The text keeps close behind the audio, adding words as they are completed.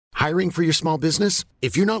Hiring for your small business?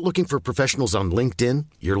 If you're not looking for professionals on LinkedIn,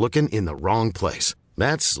 you're looking in the wrong place.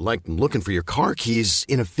 That's like looking for your car keys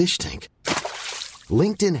in a fish tank.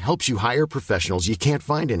 LinkedIn helps you hire professionals you can't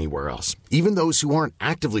find anywhere else, even those who aren't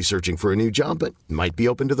actively searching for a new job but might be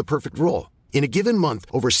open to the perfect role. In a given month,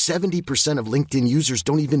 over 70% of LinkedIn users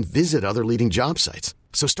don't even visit other leading job sites.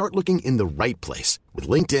 So start looking in the right place. With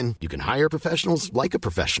LinkedIn, you can hire professionals like a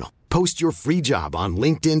professional. Post your free job on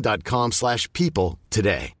linkedin.com/people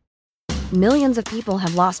today. Millions of people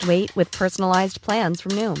have lost weight with personalized plans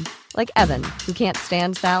from Noom. Like Evan, who can't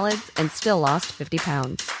stand salads and still lost 50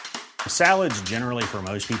 pounds. Salads generally for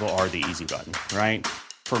most people are the easy button, right?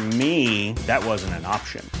 For me, that wasn't an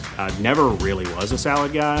option. I never really was a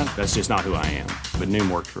salad guy. That's just not who I am. But Noom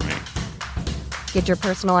worked for me. Get your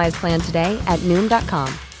personalized plan today at Noom.com.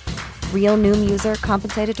 Real Noom user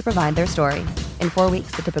compensated to provide their story. In 4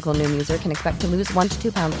 weeks, the typical Noom user can expect to lose 1 to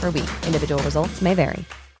 2 pounds per week. Individual results may vary.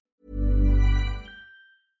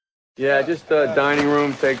 Yeah, just the dining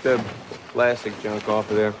room. Take the plastic junk off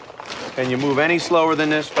of there. Can you move any slower than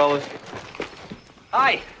this, fellas?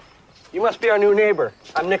 Hi. You must be our new neighbor.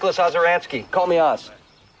 I'm Nicholas Ozeransky. Call me Oz.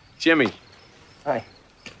 Jimmy. Hi.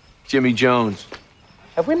 Jimmy Jones.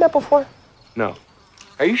 Have we met before? No.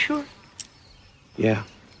 Are you sure? Yeah.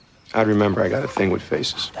 I'd remember. I got a thing with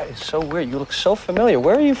faces. That is so weird. You look so familiar.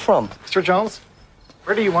 Where are you from? Mr. Jones,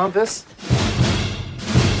 where do you want this?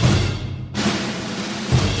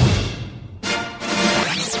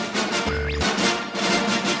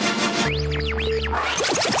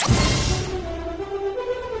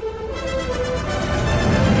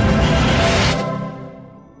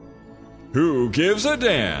 Who gives a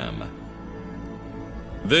damn?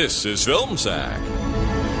 This is Film Sack.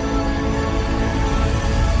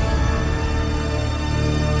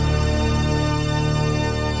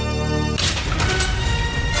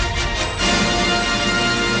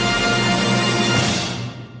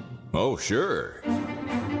 Oh, sure.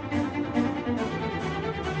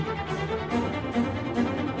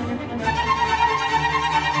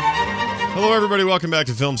 Hello, everybody. Welcome back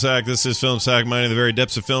to Film Sack. This is Film Sack, mining the very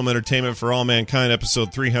depths of film entertainment for all mankind,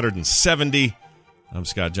 episode 370. I'm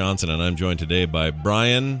Scott Johnson, and I'm joined today by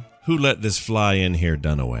Brian, who let this fly in here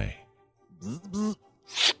Dunaway.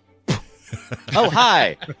 Oh,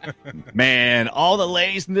 hi. Man, all the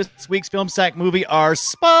ladies in this week's Film Sack movie are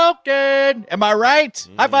smoking. Am I right?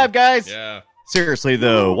 High five, guys. Yeah. Seriously,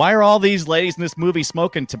 though, why are all these ladies in this movie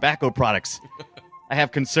smoking tobacco products? I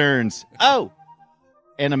have concerns. Oh,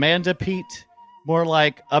 and Amanda Pete. More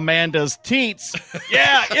like Amanda's teats.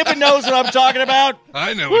 Yeah, Ibn knows what I'm talking about.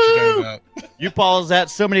 I know what you're talking about. You paused that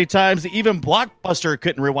so many times that even Blockbuster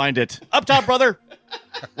couldn't rewind it. Up top, brother.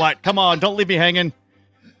 What? Come on, don't leave me hanging.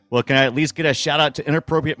 Well, can I at least get a shout-out to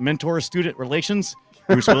inappropriate mentor-student relations?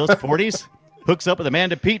 Bruce Willis, 40s, hooks up with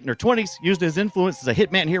Amanda Pete in her 20s, used his influence as a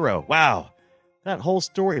hitman hero. Wow. That whole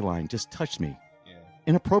storyline just touched me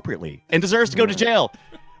inappropriately and deserves to go to jail.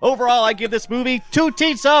 Overall, I give this movie 2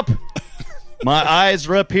 teats up. My eyes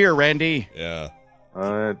are up here, Randy. Yeah.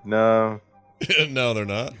 No. No, they're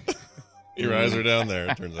not. Your eyes are down there,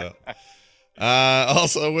 it turns out.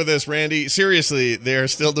 Also with us, Randy. Seriously, they're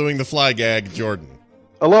still doing the fly gag, Jordan.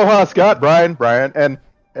 Aloha, Scott, Brian, and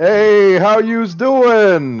hey, how yous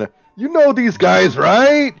doing? You know these guys,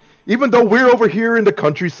 right? Even though we're over here in the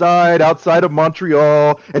countryside outside of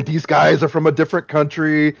Montreal, and these guys are from a different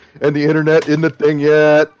country, and the internet isn't a thing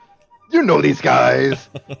yet. You know these guys.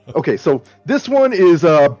 Okay, so this one is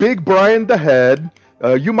Big Brian the Head.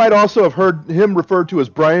 You might also have heard him referred to as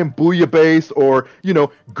Brian Bouillabaisse or,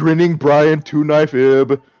 Grinning Brian Two Knife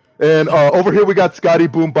Ib. And over here we got Scotty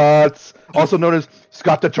Boombots, also known as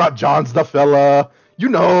Scott the Trot Johns the Fella. You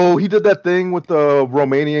know, he did that thing with the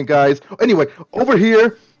Romanian guys. Anyway, over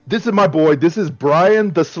here, this is my boy. This is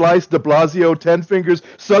Brian the Slice de Blasio, 10 Fingers,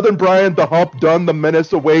 Southern Brian the Hump Done the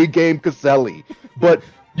Menace Away Game Caselli. But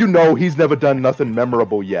he's never done nothing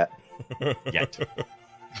memorable yet. Yet.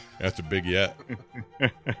 That's a big yet.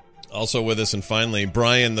 Also with us, and finally,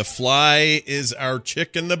 Brian the Fly is our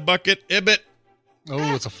chick in the bucket Ibbit.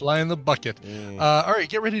 Oh, it's a fly in the bucket. All right,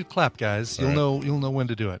 get ready to clap, guys. You'll know when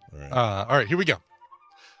to do it. All right, here we go.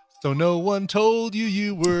 So no one told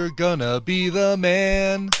you were gonna be the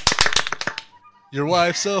man. Your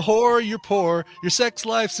wife's a whore, you're poor, your sex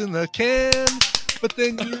life's in the can. But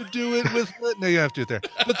then you do it with... No, you have to do it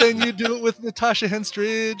there. But then you do it with Natasha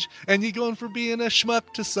Henstridge, and you're going for being a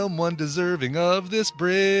schmuck to someone deserving of this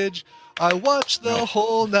bridge. I watch the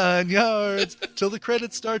whole 9 yards till the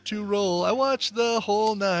credits start to roll. I watch the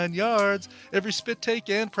whole 9 yards. Every spit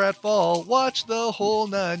take and pratfall. Watch the whole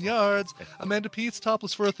 9 yards. Amanda Pete's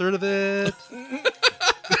topless for a third of it.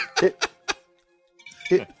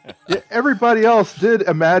 everybody else did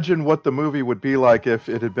imagine what the movie would be like if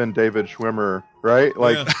it had been David Schwimmer, right?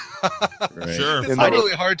 Like, right. Sure. It's not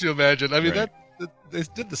really hard to imagine. I mean, that they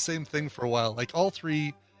did the same thing for a while. Like all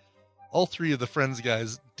three of the Friends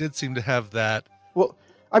guys did seem to have that. Well,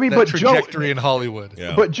 I mean, that but trajectory in Hollywood.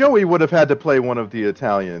 Yeah. But Joey would have had to play one of the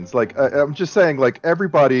Italians. Like, I'm just saying, like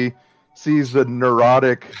everybody sees the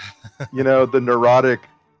neurotic, the neurotic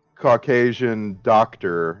Caucasian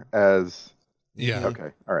doctor as. Yeah. Okay.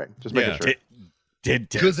 All right. Just making sure.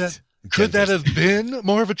 Could that have been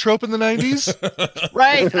more of a trope in the 90s?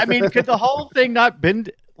 Right. I mean, could the whole thing not been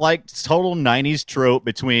like total 90s trope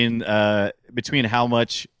between how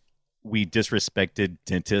much we disrespected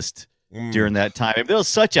dentists during that time? There was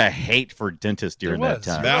such a hate for dentists during that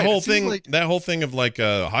time. That whole thing of like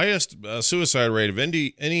highest suicide rate of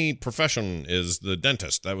any profession is the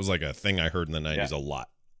dentist. That was like a thing I heard in the 90s a lot.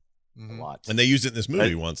 A lot. And they used it in this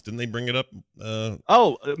movie once. Didn't they bring it up?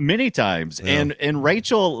 Many times. Yeah. And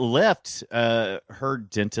Rachel left her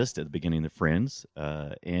dentist at the beginning of Friends.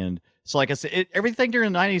 And so, like I said, everything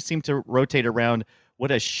during the 90s seemed to rotate around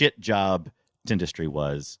what a shit job dentistry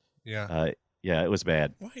was. Yeah. Yeah, it was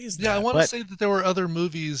bad. Why is that? Yeah, I want to say that there were other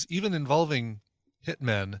movies, even involving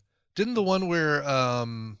hitmen. Didn't the one where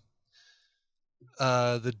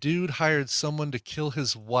the dude hired someone to kill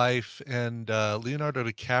his wife, and Leonardo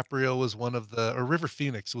DiCaprio was one of or River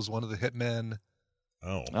Phoenix was one of the hitmen.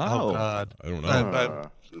 Oh God, I don't know.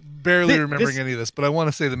 I'm barely remembering any of this, but I want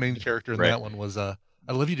to say the main character in that one was "I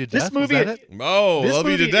Love You to Death." This movie, Love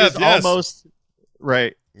You to Death. Yes. Almost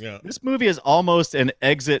right. Yeah. This movie is almost an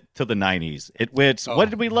exit to the 90s. It went, what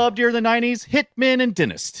did we love during the 90s? Hitmen and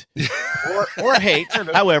dentist. or hate,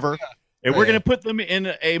 however. And we're going to put them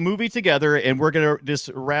in a movie together, and we're going to just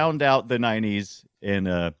round out the 90s,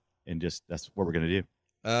 and just that's what we're going to do.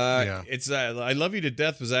 It's I Love You to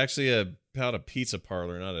Death was actually about a pizza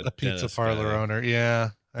parlor, not a pizza parlor owner.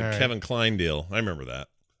 Yeah. The Kevin Kline deal. I remember that.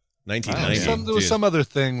 1990. There was some other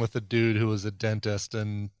thing with a dude who was a dentist,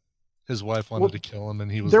 and his wife wanted to kill him,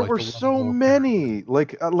 and he was there like were so many.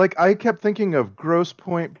 Like I kept thinking of Grosse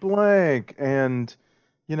Point Blank and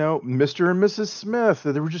Mr. and Mrs. Smith.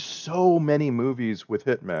 There were just so many movies with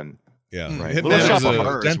hitmen. Yeah, right. Hitman was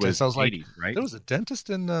a dentist. I was like, 80s, right? There was a dentist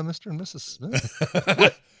in Mr. and Mrs.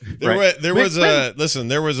 Smith.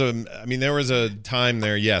 There was a time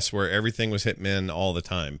there, yes, where everything was hitmen all the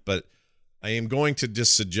time. But I am going to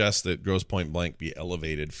just suggest that Grosse Point Blank be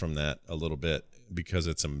elevated from that a little bit because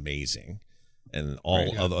it's amazing, and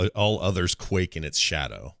all others quake in its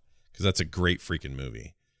shadow because that's a great freaking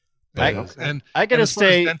movie. And I gotta as far as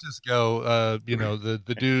say, dentists go,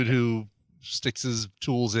 the dude who sticks his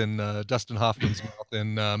tools in Dustin Hoffman's mouth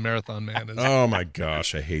in Marathon Man. Oh my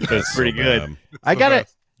gosh, I hate that. That's pretty good. I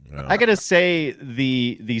gotta say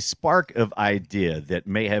the spark of idea that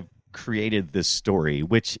may have created this story,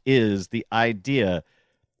 which is the idea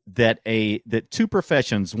that two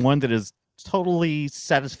professions, one that is totally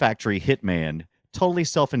satisfactory hitman, totally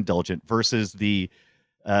self-indulgent, versus the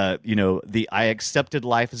I accepted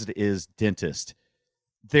life as it is dentist.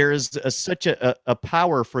 There's such a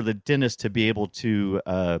power for the dentist to be able to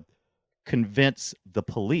convince the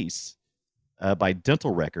police by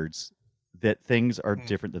dental records that things are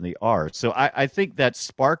different than they are. So I think that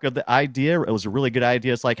spark of the idea, it was a really good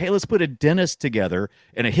idea. It's like, hey, let's put a dentist together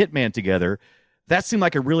and a hitman together. That seemed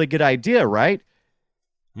like a really good idea, right?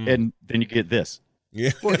 And then you get this.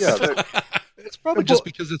 Yeah. Well, yeah. It's probably just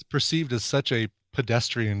because it's perceived as such a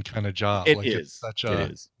pedestrian kind of job. It is.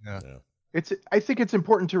 Yeah. I think it's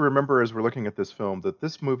important to remember as we're looking at this film that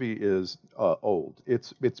this movie is old.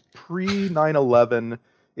 It's pre 9/11.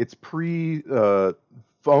 It's pre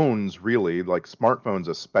phones, really, like smartphones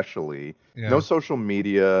especially. Yeah. No social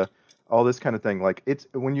media, all this kind of thing. Like it's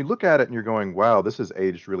when you look at it and you're going, "Wow, this has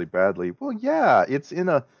aged really badly." Well, yeah, it's in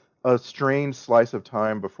a strange slice of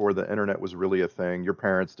time before the internet was really a thing. Your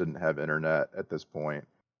parents didn't have internet at this point.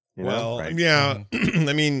 Yeah.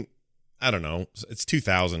 I mean, I don't know. It's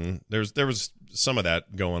 2000. There was some of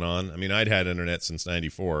that going on. I mean, I'd had internet since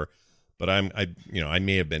 94, but I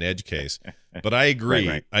may have been edge case. But I agree.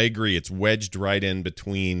 Right. I agree. It's wedged right in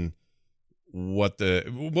between what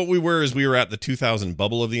we were at the 2000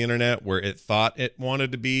 bubble of the internet, where it thought it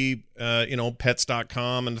wanted to be,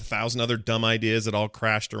 pets.com and 1,000 other dumb ideas that all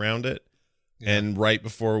crashed around it. Yeah. And right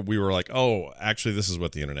before we were like, oh, actually, this is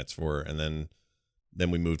what the internet's for. And then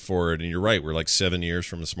we moved forward, and you're right. We're like 7 years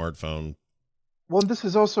from a smartphone. Well, this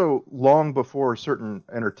is also long before certain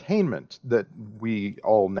entertainment that we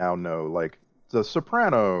all now know, like The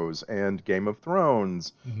Sopranos and Game of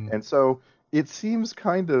Thrones. Mm-hmm. And so it seems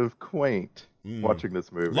kind of quaint watching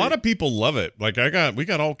this movie. A lot of people love it. Like we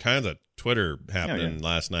got all kinds of Twitter happening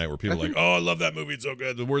last night where people are like, "Oh, I love that movie; it's so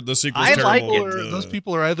good. The sequel's I terrible." like Or those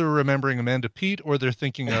people are either remembering Amanda Peet or they're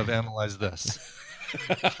thinking of Analyze This.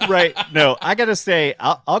 Right. No, I gotta say,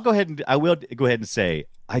 I'll go ahead and I will go ahead and say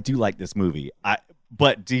I do like this movie.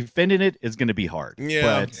 But defending it is going to be hard.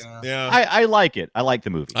 Yeah, but yeah. I like it. I like the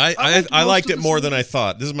movie. I liked it more than I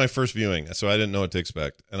thought. This is my first viewing, so I didn't know what to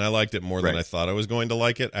expect, and I liked it more than I thought I was going to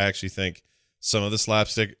like it. I actually think some of the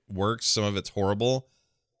slapstick works, some of it's horrible.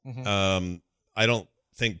 Mm-hmm. I don't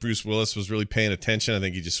think Bruce Willis was really paying attention. I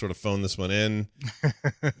think he just sort of phoned this one in.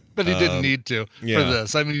 But he didn't need to for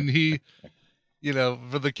this. I mean, he,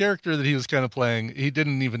 for the character that he was kind of playing, he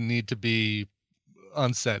didn't even need to be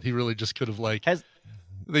on set. He really just could have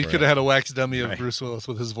they could have had a wax dummy of Bruce Willis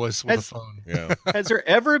with his voice with a phone. Yeah. Has there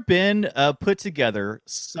ever been put together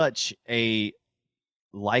such a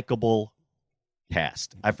likable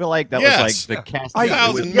cast? I feel like that was like the cast.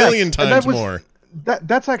 1,000,000,000 times more.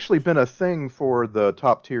 That's actually been a thing for the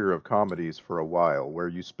top tier of comedies for a while, where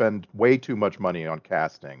you spend way too much money on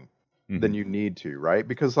casting than you need to, right?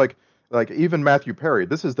 Because like even Matthew Perry,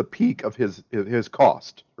 this is the peak of his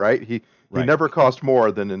cost, right? He never cost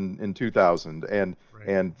more than in 2000,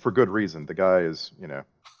 and for good reason. The guy is,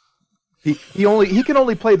 he can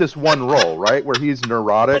only play this one role, right? Where he's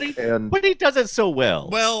neurotic but he does it so well.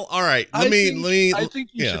 Well, all right. I think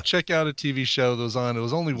you should check out a TV show that was on. It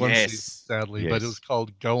was only one season, sadly, but it was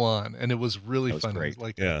called Go On, and it was really funny. Great.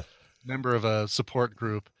 Like a member of a support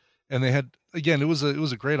group, and they had it was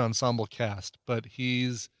a great ensemble cast, but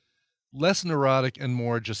he's less neurotic and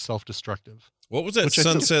more just self-destructive. What was that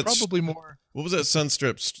Sunset? Probably more. What was that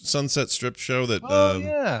Sunset Strip show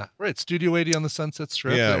that? Studio 80 on the Sunset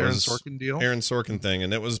Strip. Yeah, the Aaron Sorkin deal. Aaron Sorkin thing,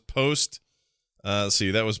 and it was post.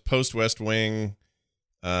 That was post West Wing.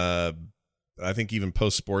 I think even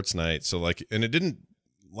post Sports Night. So and it didn't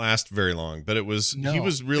last very long, but it was. He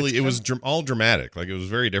was really. It was all dramatic. Like it was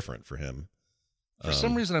very different for him. For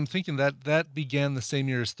some reason, I'm thinking that began the same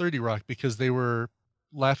year as 30 Rock because they were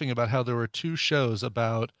laughing about how there were two shows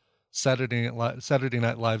about Saturday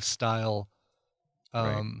Night Live style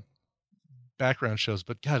background shows,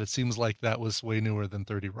 but God, it seems like that was way newer than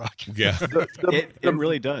 30 Rock. Yeah, it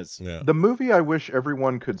really does. Yeah. The movie I wish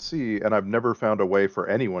everyone could see, and I've never found a way for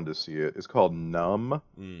anyone to see it, is called Numb.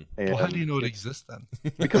 And how do you know it exists then?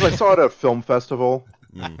 Because I saw it at a film festival.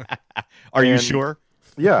 Are you sure?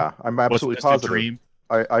 Yeah, I'm absolutely positive. Dream?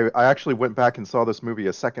 I actually went back and saw this movie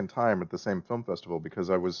a second time at the same film festival because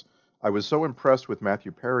I was so impressed with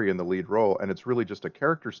Matthew Perry in the lead role, and it's really just a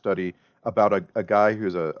character study about a guy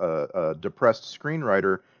who's a depressed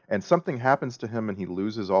screenwriter, and something happens to him and he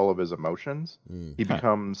loses all of his emotions. He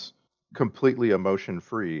becomes completely emotion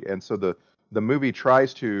free, and so the movie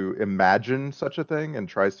tries to imagine such a thing and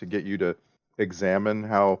tries to get you to examine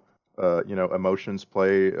how emotions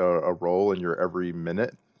play a role in your every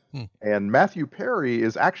minute. And Matthew Perry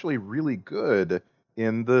is actually really good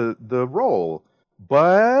in the role.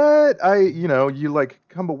 But you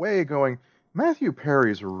come away going, Matthew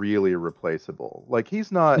Perry's really irreplaceable. Like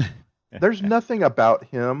he's not, there's nothing about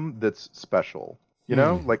him that's special,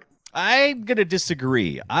 I'm going to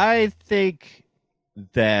disagree. I think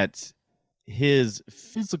that his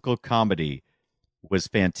physical comedy was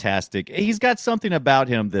fantastic. He's got something about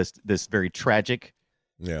him this very tragic,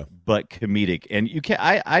 but comedic. And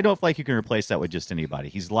I don't feel like you can replace that with just anybody.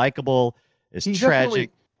 He's likable, it's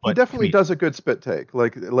tragic. He definitely does a good spit take,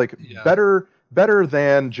 better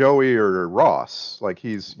than Joey or Ross. Like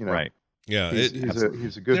he's right. Yeah,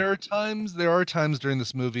 he's a good. There are times during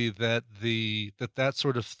this movie that that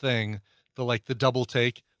sort of thing, the double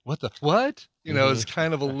take. What? Is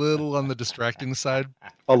kind of a little on the distracting side.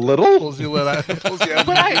 A little pulls you out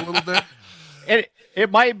a little bit. It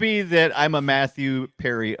might be that I'm a Matthew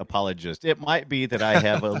Perry apologist. It might be that I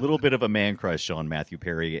have a little bit of a man crush on Matthew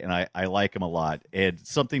Perry, and I like him a lot. And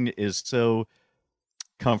something is so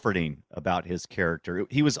comforting about his character.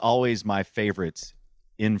 He was always my favorite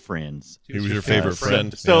in Friends. He was your favorite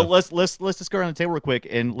friend. So let's just go around the table real quick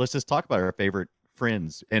and let's just talk about our favorite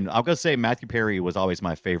friends. And I'm going to say Matthew Perry was always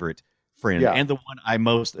my favorite friend and the one I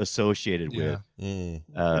most associated with.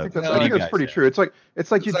 I think that's pretty true. It's like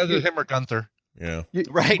either him or Gunther. Yeah.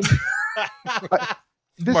 Right.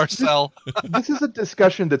 Marcel. This is a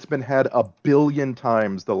discussion that's been had a billion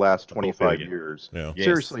times the last 25 years. Yeah.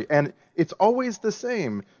 Seriously. And it's always the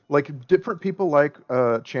same. Like different people like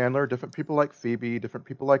Chandler, different people like Phoebe, different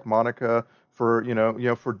people like Monica for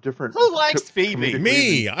different. Who likes Phoebe?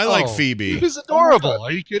 Me. I like Phoebe. Phoebe's adorable.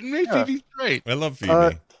 Are you kidding me? Yeah. Phoebe's great. I love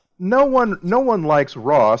Phoebe. No one likes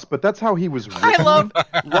Ross, but that's how he was written. I love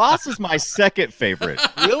Ross is my second favorite.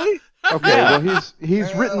 Really? Okay, well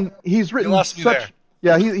he's written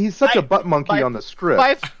Yeah, he's such a butt monkey on the script.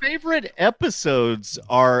 My favorite episodes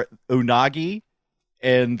are Unagi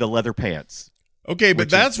and the leather pants. Okay, but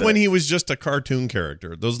that's when he was just a cartoon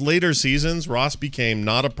character. Those later seasons, Ross became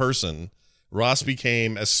not a person. Ross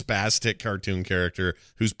became a spastic cartoon character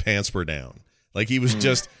whose pants were down. Like he was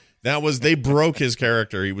just they broke his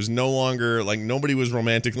character. He was no longer like nobody was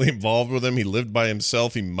romantically involved with him. He lived by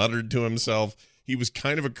himself. He muttered to himself. He was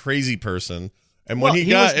kind of a crazy person. And when he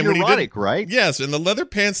got was neurotic, right? Yes, and the leather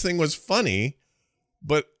pants thing was funny,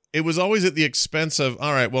 but it was always at the expense of,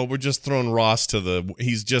 all right, well, we're just throwing Ross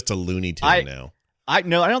he's just a Looney Tune now. I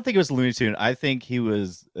don't think it was a Looney Tune. I think he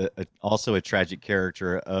was also a tragic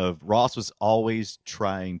character of Ross was always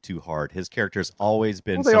trying too hard. His character has always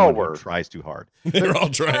been someone who tries too hard. They're all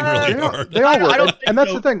trying really hard. They all were. And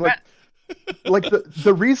that's the thing. Like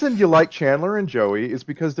the reason you like Chandler and Joey is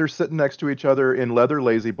because they're sitting next to each other in leather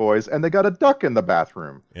lazy boys and they got a duck in the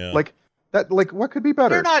bathroom. Yeah. Like what could be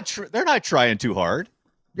better? They're not trying too hard.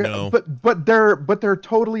 Yeah, no. but they're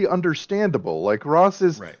totally understandable. Like Ross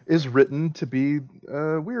is written to be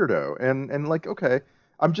a weirdo, and like okay,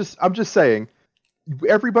 I'm just saying,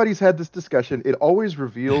 everybody's had this discussion. It always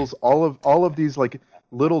reveals all of these like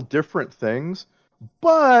little different things,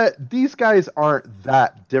 but these guys aren't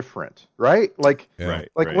that different, right? Like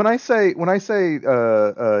when I say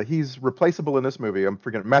he's replaceable in this movie, I'm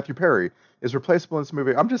forgetting Matthew Perry is replaceable in this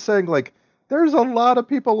movie. I'm just saying like there's a lot of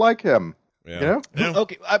people like him. Yeah. You know? Yeah.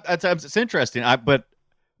 Okay, it's interesting, but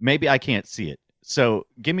maybe I can't see it. So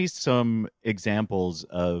give me some examples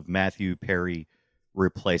of Matthew Perry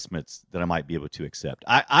replacements that I might be able to accept.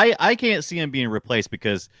 I can't see him being replaced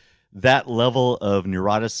because that level of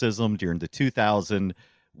neuroticism during the 2000s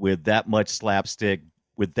with that much slapstick,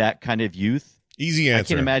 with that kind of youth. Easy answer. I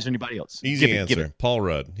can't imagine anybody else. Easy answer. Paul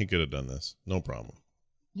Rudd. He could have done this. No problem.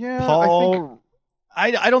 Yeah, Paul.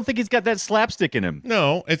 I don't think he's got that slapstick in him.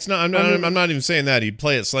 No, it's not. I'm not even saying that. He'd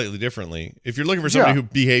play it slightly differently. If you're looking for somebody who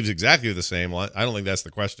behaves exactly the same, well, I don't think that's the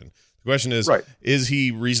question. The question is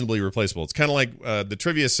he reasonably replaceable? It's kind of like the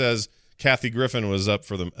trivia says Kathy Griffin was up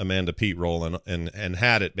for the Amanda Peet role and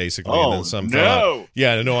had it basically. Oh, and then some no.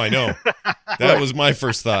 Yeah, no, I know. That was my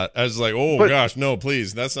first thought. I was like, gosh, no,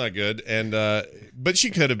 please, that's not good. And but she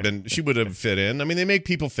would have fit in. I mean, they make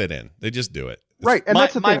people fit in. They just do it. Right, and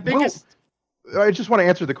that's the thing. Biggest... I just want to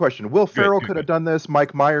answer the question. Will Ferrell could have done this.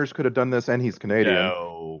 Mike Myers could have done this, and he's Canadian.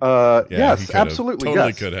 No. Yes, absolutely. Totally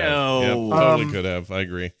yes. could have. No. Yep, totally could have. I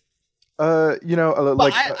agree.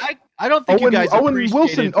 Like I don't think you guys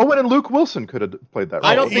appreciated... Owen and Luke Wilson could have played that role.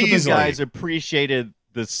 I don't think you guys appreciated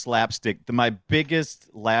the slapstick. My biggest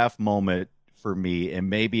laugh moment for me, and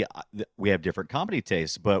maybe we have different comedy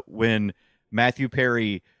tastes, but when Matthew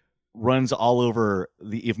Perry runs all over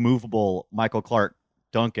the immovable Michael Clark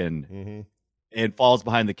Duncan and falls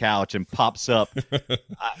behind the couch and pops up. It's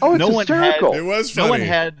hysterical. It was funny. No one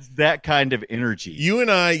had that kind of energy. You and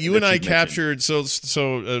I captured. So this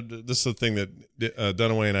is the thing that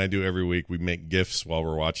Dunaway and I do every week. We make GIFs while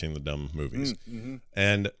we're watching the dumb movies,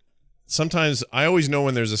 and sometimes I always know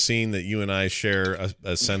when there's a scene that you and I share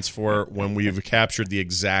a sense for when we've captured the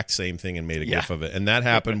exact same thing and made a GIF of it, and that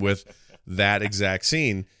happened with that exact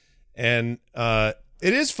scene, and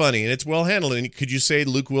it is funny and it's well handled. And could you say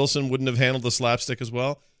Luke Wilson wouldn't have handled the slapstick as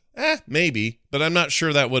well? Maybe, but I'm not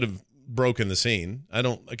sure that would have broken the scene.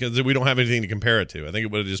 Because we don't have anything to compare it to. I think it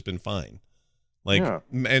would have just been fine.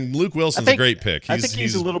 And Luke Wilson's a great pick. I think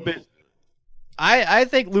he's a little bit. I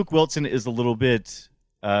think Luke Wilson is a little bit,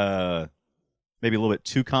 maybe a little bit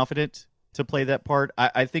too confident to play that part.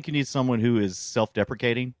 I think you need someone who is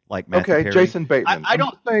self-deprecating, like Matthew Perry. Jason Bateman. I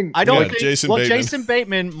don't think. Jason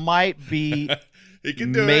Bateman might be. He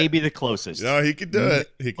can do maybe the closest. No, he could do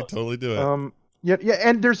it. He could totally do it. Yeah,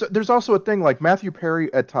 and there's also a thing like Matthew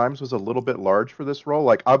Perry at times was a little bit large for this role.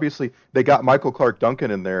 Like obviously they got Michael Clark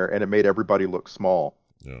Duncan in there, and it made everybody look small.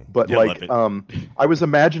 Yeah. But I was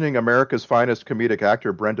imagining America's finest comedic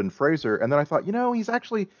actor Brendan Fraser, and then I thought,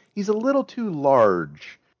 he's a little too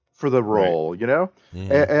large for the role, and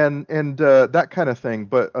that kind of thing.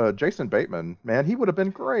 But Jason Bateman, man, he would have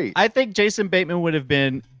been great. I think Jason Bateman would have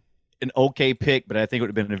been an okay pick, but I think it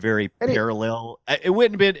would have been a very parallel. It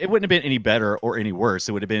wouldn't have been any better or any worse.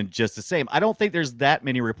 It would have been just the same. I don't think there's that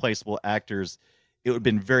many replaceable actors. It would have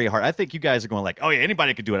been very hard. I think you guys are going like, oh yeah,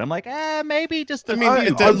 anybody could do it. I'm like, maybe just. I'm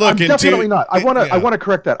definitely not. I want to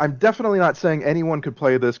correct that. I'm definitely not saying anyone could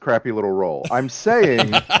play this crappy little role. I'm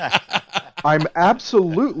saying, I'm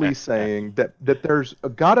absolutely saying that there's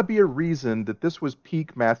got to be a reason that this was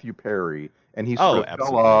peak Matthew Perry, and he sort of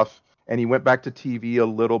fell off. And he went back to TV a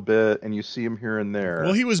little bit, and you see him here and there.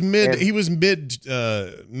 Well, he was mid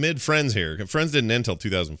Friends here. Friends didn't end until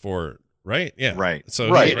 2004, right? Yeah, Right. So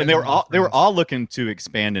Right. And they were all looking to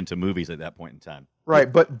expand into movies at that point in time.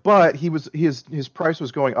 Right, but his price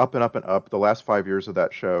was going up and up and up. The last 5 years of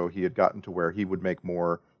that show, he had gotten to where he would make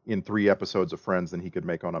more in 3 episodes of Friends than he could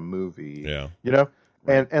make on a movie. Yeah, you know,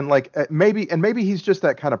 and like maybe he's just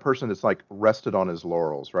that kind of person that's like rested on his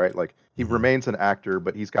laurels, right? Like he remains an actor,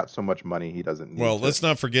 but he's got so much money he doesn't need. Well, to. let's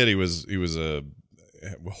not forget he was a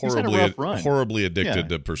horribly addicted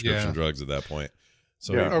to prescription drugs at that point.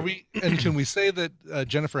 So can we say that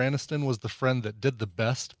Jennifer Aniston was the friend that did the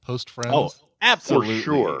best post Friends? Oh, absolutely. For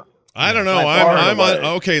sure. I don't know. I'm on.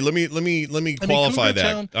 Okay, let me qualify that.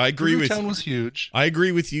 Town, I agree Cougar with. Town was huge. I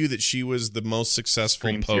agree with you that she was the most successful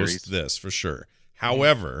Dream post series. this for sure.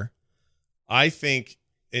 However, I think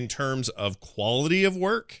in terms of quality of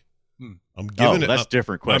work, I'm giving it. That's a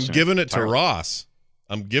different question. I'm giving it to Ross.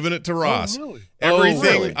 I'm giving it to Ross. Oh, really?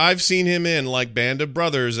 Everything I've seen him in, like Band of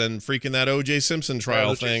Brothers and freaking that O.J. Simpson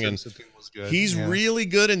trial thing, and was good. he's really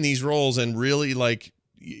good in these roles, and really like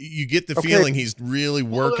you get the feeling he's really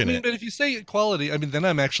working it. But if you say quality, then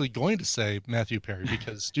I'm actually going to say Matthew Perry,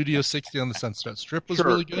 because Studio 60 on the Sunset Strip was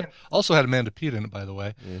really good. Also had Amanda Peet in it, by the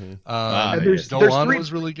way. Go On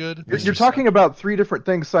was really good. You're talking about 3 different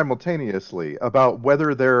things simultaneously, about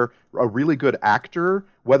whether they're a really good actor,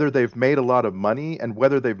 whether they've made a lot of money, and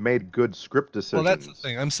whether they've made good script decisions. Well, that's the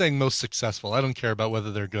thing. I'm saying most successful. I don't care about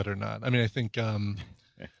whether they're good or not. I think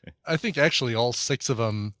actually all 6 of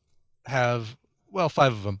them have. Well,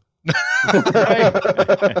 5 of them.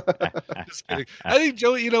 Just kidding. I think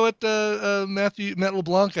Joey, you know what, Matt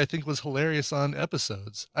LeBlanc, I think was hilarious on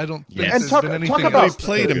episodes. I don't think there's been anything else. He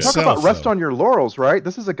played himself. Talk about rest on your laurels, right?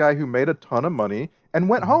 This is a guy who made a ton of money and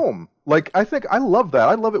went home. Like, I love that.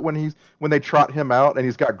 I love it when they trot him out and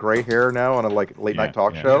he's got gray hair now on a late night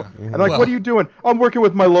talk show. And like, what are you doing? I'm working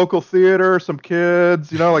with my local theater, some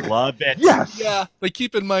kids, like love it. Yes. Yeah. Like,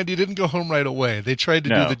 keep in mind he didn't go home right away. They tried to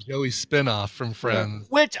do the Joey spinoff from Friends.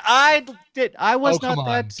 Which I did. I was not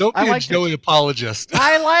that. Don't be a Joey apologist.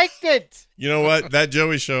 I liked it. You know what? That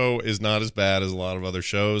Joey show is not as bad as a lot of other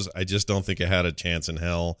shows. I just don't think it had a chance in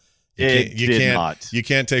hell. You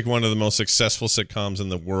can't take one of the most successful sitcoms in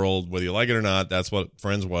the world, whether you like it or not. That's what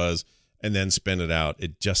Friends was, and then spin it out.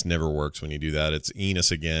 It just never works when you do that. It's Enos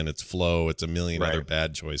again. It's Flo. It's a million other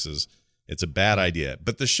bad choices. It's a bad idea.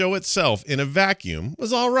 But the show itself, in a vacuum,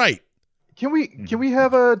 was all right. Can we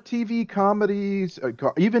have a TV comedy,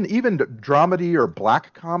 even dramedy or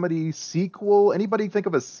black comedy sequel? Anybody think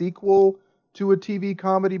of a sequel to a TV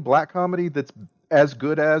comedy, black comedy, that's as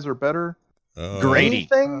good as or better? Grady.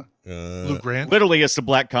 Lou Grant. Literally, it's the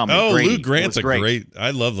black comedy. Oh, Grady. Lou Grant's a great.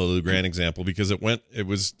 I love the Lou Grant example because it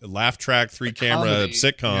was a laugh track 3-camera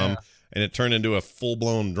sitcom, and it turned into a full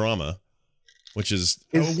blown drama. Which is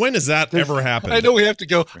when has that ever happened? I know we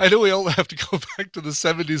all have to go back to the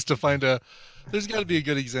 70s to find there's got to be a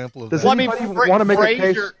good example of that. Does anybody want to make a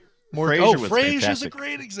case? Frasier's a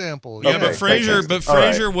great example. Yeah, but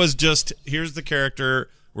Frasier was just, here's the character,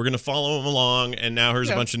 we're going to follow him along, and now here's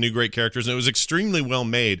a bunch of new great characters, and it was extremely well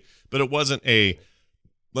made, but it wasn't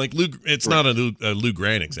it's not a Lou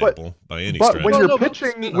Grant example by any stretch.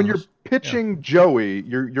 But when you're pitching Joey,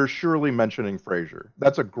 you're surely mentioning Frasier.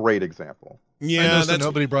 That's a great example. Yeah,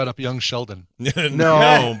 nobody brought up Young Sheldon.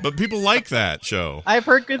 No, but people like that show. I've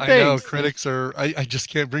heard good things. I know critics are. I just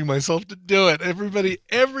can't bring myself to do it. Everybody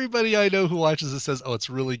I know who watches it says, "Oh, it's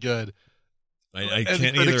really good." I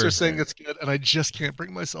can't critics either. are saying it's good, and I just can't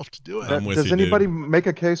bring myself to do it. Does anybody make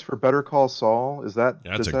a case for Better Call Saul?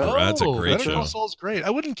 That's a great Better show. Call Saul's great.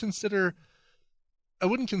 I wouldn't consider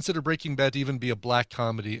Breaking Bad to even be a black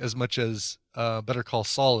comedy as much as Better Call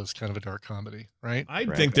Saul is kind of a dark comedy, right? I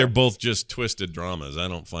think they're both just twisted dramas. I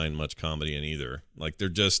don't find much comedy in either. Like, they're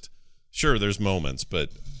just, sure, there's moments,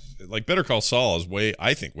 but like Better Call Saul is way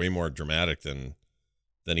more dramatic than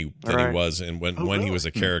he was when he was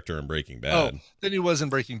a character in Breaking Bad. Oh, than he was in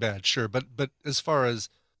Breaking Bad, sure. But as far as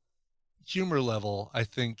humor level, I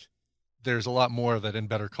think there's a lot more of it in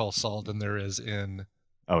Better Call Saul than there is in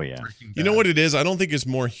Breaking Bad. You know what it is? I don't think it's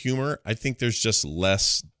more humor. I think there's just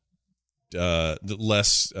less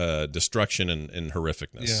destruction and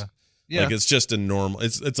horrificness. Yeah. Like, it's just a normal.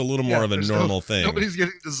 It's a little more of a normal thing. Nobody's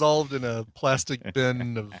getting dissolved in a plastic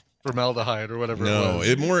bin of formaldehyde or whatever. No,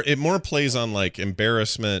 it was. it more plays on like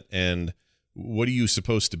embarrassment and what are you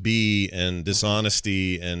supposed to be and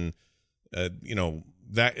dishonesty and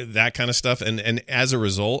that kind of stuff. And as a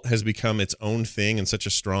result has become its own thing in such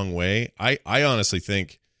a strong way. I honestly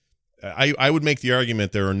think I would make the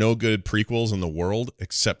argument there are no good prequels in the world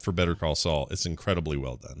except for Better Call Saul. It's incredibly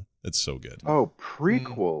well done. It's so good. Oh,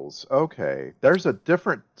 prequels. Okay. There's a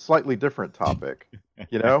slightly different topic.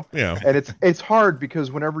 You know? Yeah. And it's hard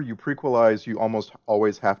because whenever you prequelize, you almost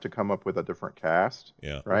always have to come up with a different cast.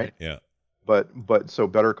 Yeah. Right? Yeah. But so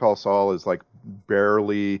Better Call Saul is like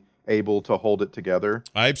barely able to hold it together.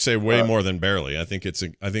 I'd say way more than barely. I think it's a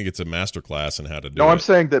masterclass in how to do it. No, I'm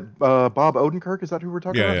saying that Bob Odenkirk, is that who we're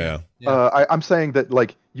talking about? Yeah. I'm saying that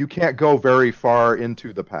like you can't go very far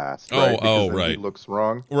into the past. Right? Because then right. he looks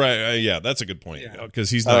wrong. Right. Yeah, that's a good point. Because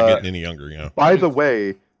he's not getting any younger. You know. By the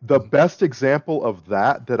way, the best example of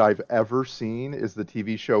that I've ever seen is the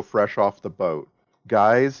TV show Fresh Off the Boat.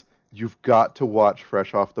 Guys, you've got to watch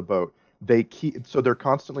Fresh Off the Boat. They're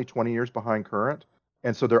constantly 20 years behind current.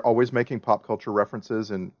 And so they're always making pop culture references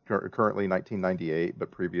in currently 1998, but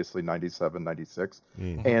previously 97, 96.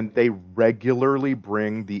 Mm-hmm. And they regularly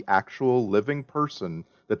bring the actual living person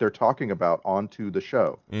that they're talking about onto the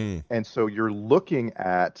show. Mm. And so you're looking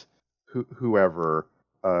at whoever,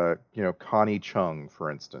 Connie Chung, for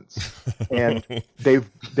instance. And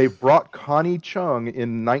they've brought Connie Chung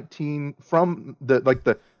from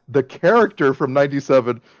the character from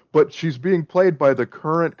 97, but she's being played by the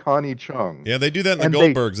current Connie Chung. Yeah, they do that in the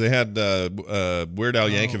Goldbergs. They had Weird Al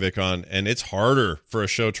Yankovic on, and it's harder for a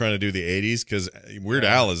show trying to do the 80s because Weird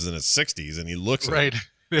Al is in his 60s, and he looks right.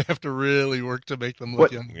 They have to really work to make them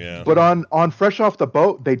look young. Yeah. But on Fresh Off the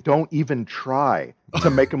Boat, they don't even try to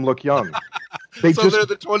make them look young. They're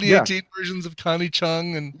the 2018 versions of Connie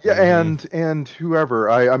Chung and whoever.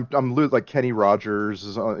 I'm like Kenny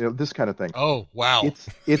Rogers, this kind of thing. Oh wow! It's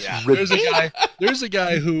ridiculous. There's a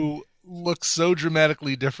guy who looks so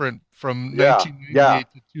dramatically different from 1998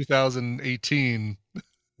 to 2018.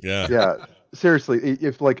 Yeah. Seriously,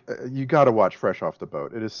 if you got to watch Fresh Off the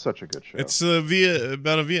Boat. It is such a good show. It's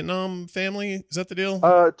about a Vietnam family. Is that the deal?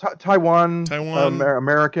 Taiwan,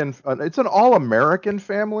 American. It's an all-American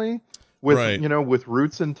family with with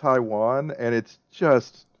roots in Taiwan, and it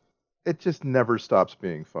just never stops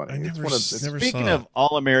being funny. Speaking of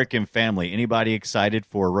all-American family, anybody excited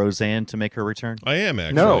for Roseanne to make her return? I am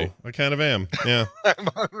actually. No. I kind of am. Yeah. I'm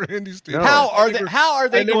on Randy's team. No. How are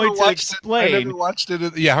they going to explain? I never watched it.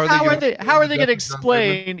 How are they going to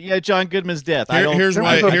explain John Goodman's death? Here's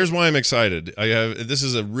why I'm excited. This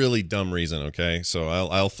is a really dumb reason, okay? So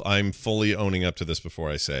I'm fully owning up to this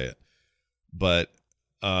before I say it. But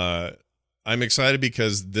I'm excited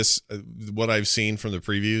because what I've seen from the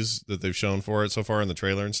previews that they've shown for it so far in the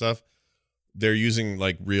trailer and stuff, they're using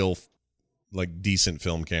real, decent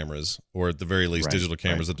film cameras, or at the very least digital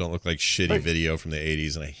cameras that don't look like shitty video from the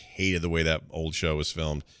 80s. And I hated the way that old show was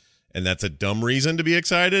filmed. And that's a dumb reason to be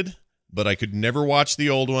excited, but I could never watch the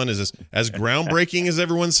old one as groundbreaking as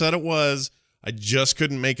everyone said it was. I just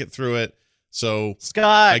couldn't make it through it. So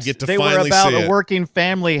Scott, I get to they finally were about see a working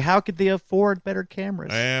family. How could they afford better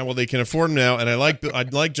cameras? Well, they can afford them now, and I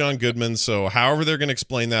like John Goodman. So, however they're going to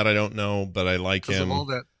explain that, I don't know, but I like him.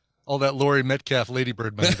 Of all that Laurie Metcalf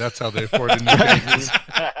Ladybird money. That's how they afford new cameras.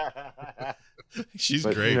 She's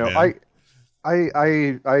great, man.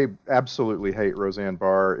 I absolutely hate Roseanne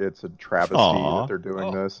Barr. It's a travesty that they're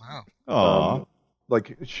doing this. Wow.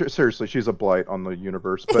 Seriously, she's a blight on the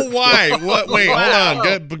universe. But why? What? Wait, hold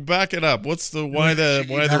on. Back it up. What's why the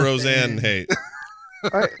Roseanne hate?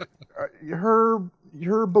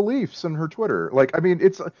 Her beliefs and her Twitter.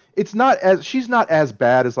 It's not she's not as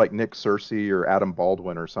bad as Nick Searcy or Adam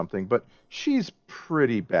Baldwin or something, but she's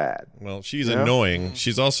pretty bad. Well, she's annoying.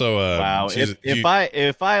 She's also wow.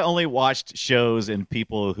 If I only watched shows and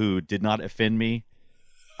people who did not offend me,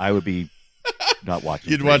 I would be not watching.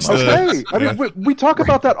 You'd watch we talk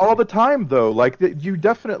about that all the time, though. You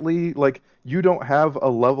definitely you don't have a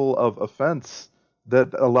level of offense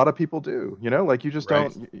that a lot of people do. You just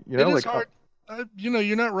don't. It is hard.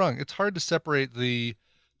 You're not wrong. It's hard to separate the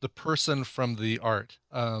person from the art.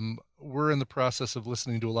 We're in the process of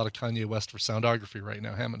listening to a lot of Kanye West for Soundography right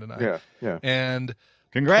now, Hammond and I. Yeah. And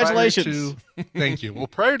congratulations. Thank you. Well,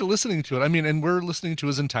 prior to listening to it, and we're listening to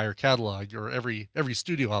his entire catalog, or every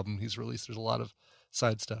studio album he's released. There's a lot of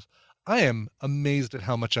side stuff. I am amazed at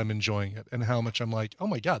how much I'm enjoying it and how much I'm like, oh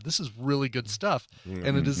my God, this is really good stuff. Mm-hmm.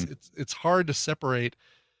 And it's hard to separate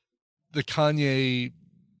the Kanye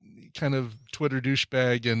kind of Twitter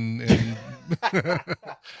douchebag and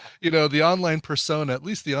the online persona, at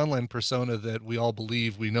least the online persona that we all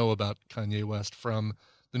believe we know about Kanye West from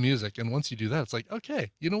the music. And once you do that, it's like,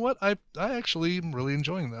 okay, you know what? I actually am really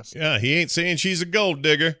enjoying this. Yeah, he ain't saying she's a gold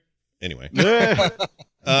digger. Anyway.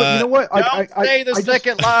 But you know what? Don't say the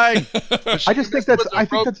second line. I just think that's I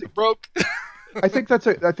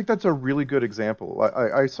think that's a really good example.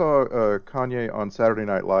 I saw Kanye on Saturday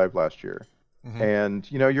Night Live last year. Mm-hmm.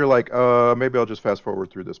 And you're like, maybe I'll just fast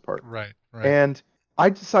forward through this part. Right. And I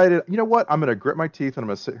decided, you know what? I'm going to grit my teeth and I'm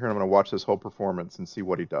going to sit here and I'm going to watch this whole performance and see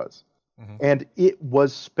what he does. And it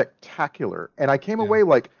was spectacular. And I came away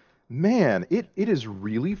like, man, it is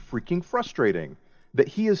really freaking frustrating that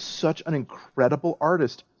he is such an incredible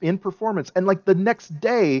artist in performance. And like the next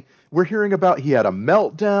day, we're hearing about he had a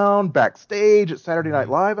meltdown backstage at Saturday Night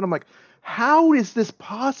Live. And I'm like, how is this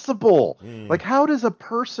possible? Like, how does a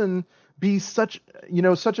person be such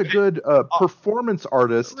a good performance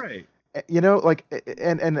artist? Right. You know, like,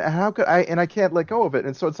 and how could I can't let go of it.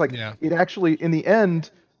 And so it's like, it actually, in the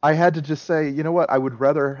end, I had to just say, you know what, I'd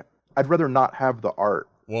rather not have the art.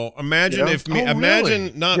 Well, imagine if me,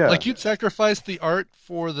 really? not like you'd sacrifice the art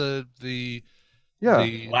for the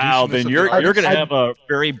wow, then you're going to have a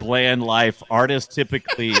very bland life. Artists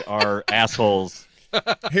typically are assholes.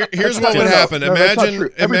 Here's what would happen. Imagine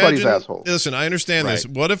everybody's assholes. Listen, I understand this.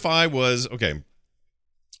 What if I was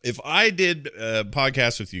if I did a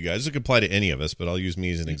podcast with you guys, it could apply to any of us, but I'll use me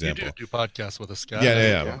as an example. You do podcasts with us, Scott.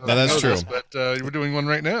 Yeah. No, that's true. But we're doing one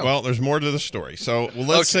right now. Well, there's more to the story. So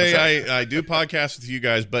let's say I do podcasts with you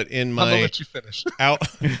guys, but in my I'm gonna let you finish.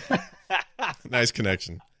 Nice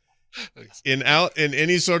connection. In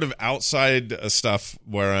any sort of outside stuff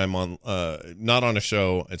where I'm on not on a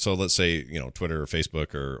show, and so let's say Twitter or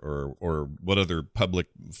Facebook or what other public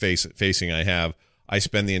facing I have, I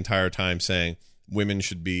spend the entire time saying women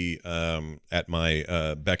should be at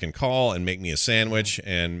my beck and call and make me a sandwich,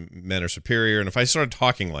 and men are superior. And if I started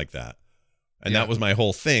talking like that, and that was my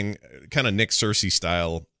whole thing, kind of Nick Searcy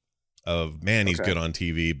style of, man, he's good on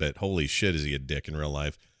TV, but holy shit, is he a dick in real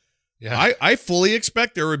life? Yeah. I fully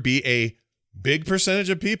expect there would be a big percentage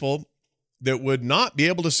of people that would not be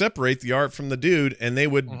able to separate the art from the dude, and they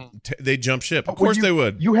would they jump ship. Of course they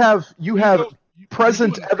would. You have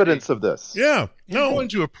present evidence of this. Yeah. You're going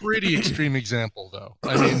to a pretty extreme example, though.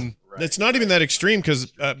 I mean, it's not even that extreme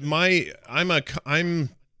because I'm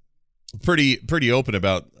pretty open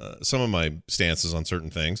about some of my stances on certain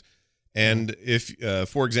things, and if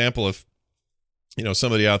for example, if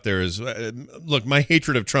somebody out there is look, my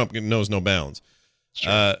hatred of Trump knows no bounds,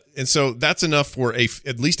 and so that's enough for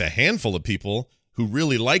at least a handful of people who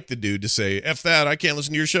really like the dude to say, "F that, I can't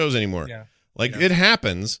listen to your shows anymore." It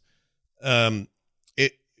happens.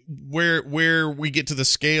 Where we get to the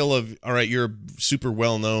scale of, all right, you're a super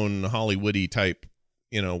well-known Hollywoody type,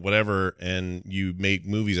 whatever, and you make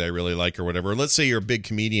movies I really like or whatever. Let's say you're a big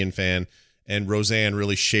comedian fan and Roseanne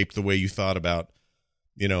really shaped the way you thought about,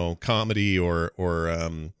 comedy or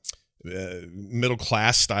middle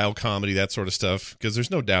class style comedy, that sort of stuff. Because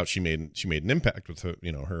there's no doubt she made an impact with her,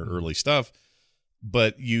 her early stuff.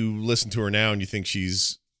 But you listen to her now and you think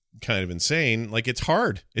she's kind of insane. Like, it's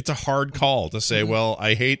hard. It's a hard call to say, well,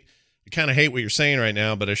 I kind of hate what you're saying right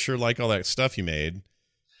now, but I sure like all that stuff you made.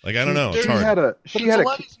 Like, I don't know. It's hard. It's a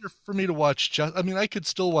lot easier for me to watch. I could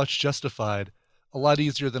still watch Justified a lot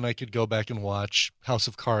easier than I could go back and watch House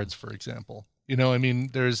of Cards, for example.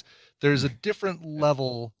 There's a different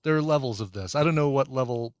level. There are levels of this. I don't know what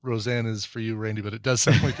level Roseanne is for you, Randy, but it does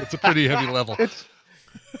sound like it's a pretty heavy level.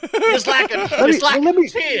 It's like a 10.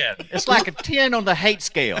 It's like a 10 on the hate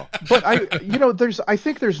scale. But I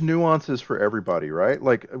think there's nuances for everybody, right?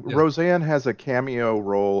 Like Roseanne has a cameo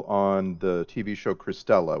role on the TV show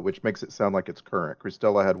Cristela, which makes it sound like it's current.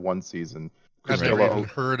 Cristela had one season. I've never even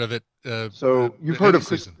heard of it. So you've heard of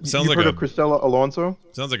Cristela Alonso?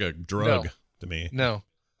 Sounds like a drug to me. No.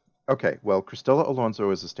 Okay, well, Cristela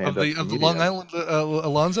Alonso is a stand-up of the Long Island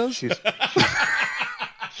Alonsos.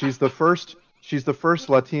 She's the first. She's the first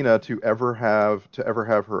Latina to ever have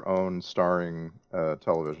her own starring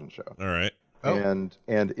television show. All right. And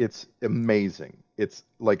it's amazing. It's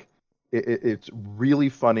like it's really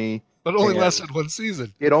funny. But it only lasted one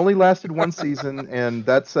season. It only lasted one season, and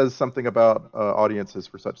that says something about audiences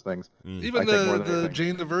for such things. Even the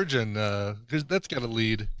Jane the Virgin, because that's got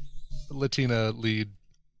a Latina lead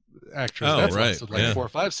actress. That's lasted 4 or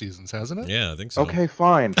 5 seasons, hasn't it? Yeah, I think so. Okay,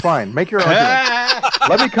 fine. Make your argument.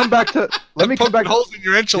 Let me come back to. Holes in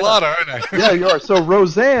your enchilada, aren't I? Yeah, you are. So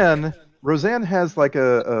Roseanne has like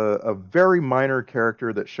a very minor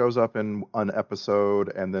character that shows up in an episode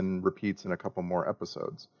and then repeats in a couple more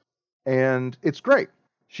episodes, and it's great.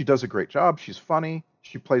 She does a great job. She's funny.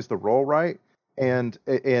 She plays the role right, and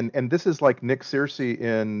this is like Nick Searcy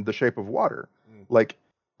in The Shape of Water. Like,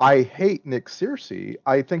 I hate Nick Searcy.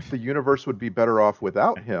 I think the universe would be better off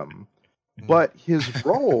without him. But his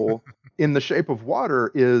role in The Shape of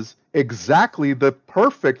Water is exactly the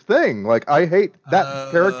perfect thing. Like, I hate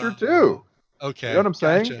that character too. Okay. You know what I'm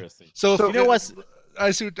saying? Gotcha. So you know what?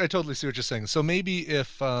 I totally see what you're saying. So maybe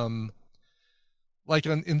if like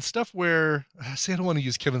in stuff where, see, I don't want to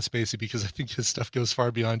use Kevin Spacey because I think his stuff goes far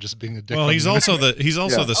beyond just being a dick. Well, he's also the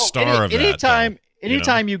star of that.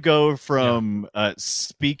 Anytime you go from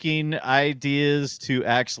speaking ideas to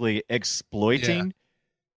actually exploiting,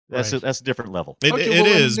 that's a different level. It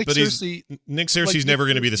is, but Nick Searcy's never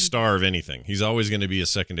going to be the star of anything. He's always going to be a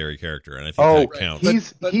secondary character, and I think that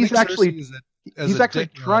counts. He's actually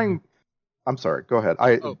trying. I'm sorry. Go ahead.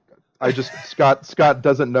 I just Scott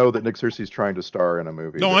doesn't know that Nick Searcy's trying to star in a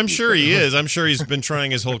movie. No, I'm sure he is. I'm sure he's been trying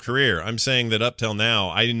his whole career. I'm saying that up till now,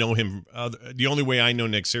 I know him. The only way I know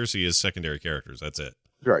Nick Searcy is secondary characters. That's it.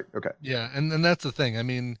 Right. Okay. Yeah, and that's the thing. I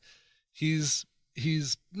mean, he's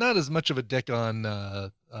not as much of a dick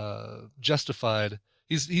on Justified.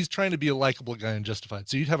 He's trying to be a likable guy in Justified.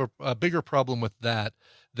 So you'd have a bigger problem with that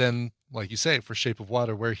than, like you say, for Shape of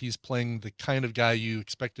Water, where he's playing the kind of guy you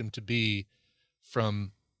expect him to be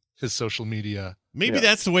from his social media. Maybe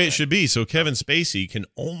that's the way it should be. So Kevin Spacey can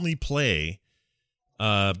only play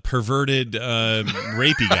perverted,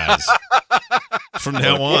 rapey guys from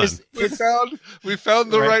now on. We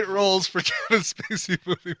found the right roles for Kevin Spacey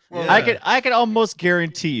moving forward. I could almost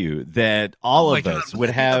guarantee you that all of us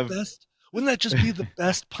would have. Wouldn't that just be the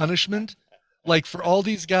best punishment? Like for all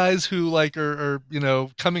these guys who like are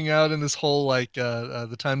coming out in this whole like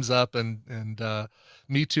the Time's Up and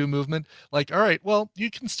Me Too movement. Like, all right, well,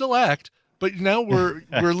 you can still act, but now we're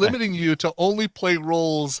limiting you to only play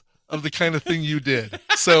roles of the kind of thing you did.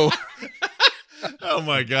 So, oh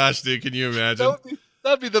my gosh, dude, can you imagine?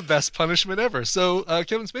 That'd be the best punishment ever. So,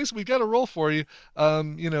 Kevin Spacey, we've got a role for you.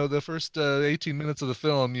 The first 18 minutes of the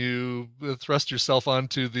film, you thrust yourself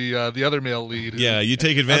onto the other male lead. Yeah, you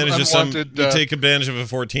take advantage you take advantage of a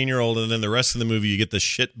 14-year-old, and then the rest of the movie, you get the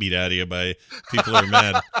shit beat out of you by people who are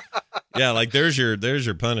mad. Yeah, like there's your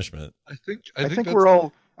punishment. I think we're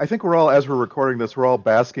all, as we're recording this, we're all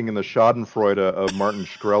basking in the Schadenfreude of Martin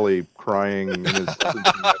Shkreli crying in his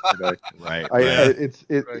yesterday. Right.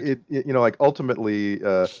 Like ultimately,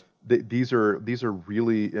 these are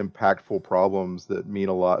really impactful problems that mean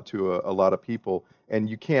a lot to a lot of people, and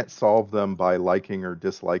you can't solve them by liking or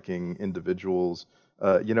disliking individuals.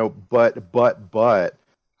 But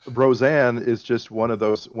Roseanne is just one of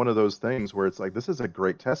those things where it's like, this is a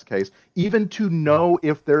great test case, even to know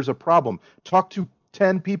if there's a problem. Talk to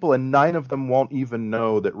 10 people and 9 of them won't even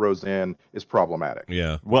know that Roseanne is problematic.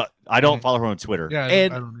 Yeah. Well, I don't follow her on Twitter. Yeah,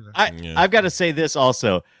 and I don't either. I've got to say this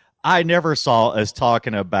also. I never saw us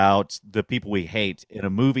talking about the people we hate in a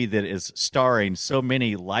movie that is starring so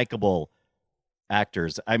many likable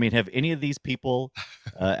actors. I mean, have any of these people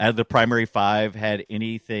out of the primary 5 had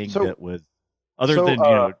anything that was other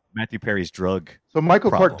than Matthew Perry's drug? So Michael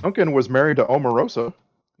Clark Duncan was married to Omarosa.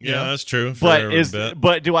 Yeah, that's true.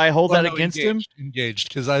 But do I hold that against him? Engaged,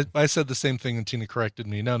 because I said the same thing and Tina corrected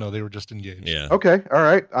me. No, they were just engaged. Yeah. Okay. All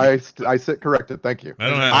right. I sit corrected. Thank you.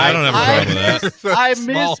 I don't have a problem with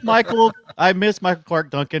that. I miss Michael Clark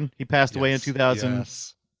Duncan. He passed away in 2000.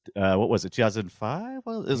 Yes. What was it? 2005?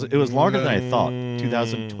 Well, it was longer than I thought.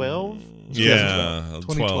 2012. Yeah.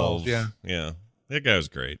 2012. Yeah. Yeah. That guy was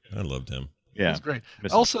great. I loved him. Yeah. It was great.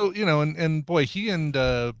 Also, and boy, he and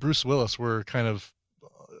Bruce Willis were kind of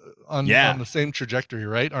on the same trajectory,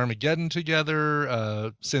 right? Armageddon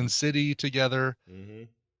together, Sin City together. Mm-hmm.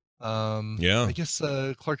 I guess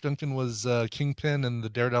Clark Duncan was Kingpin and the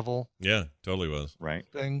Daredevil. Yeah, totally was. Right.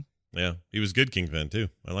 Thing. Yeah, he was good Kingpin too.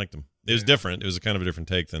 I liked him. It was different. It was a kind of a different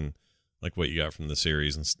take than like what you got from the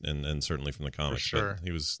series and certainly from the comics. For sure. But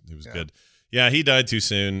he was good. Yeah, he died too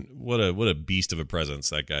soon. What a beast of a presence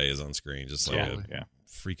that guy is on screen. Just like a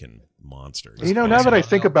freaking monster. Now that I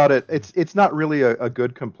think about it, it's not really a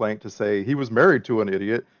good complaint to say he was married to an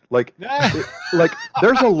idiot. Like,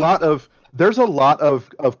 there's a lot of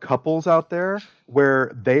couples out there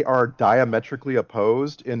where they are diametrically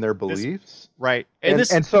opposed in their beliefs. Right.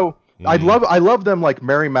 And so I love them like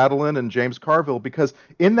Mary Madeline and James Carville, because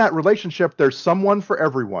in that relationship there's someone for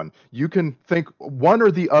everyone. You can think one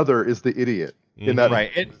or the other is the idiot. In that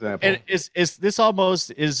example. And this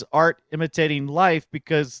almost is art imitating life,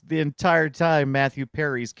 because the entire time Matthew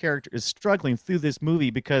Perry's character is struggling through this movie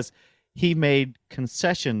because he made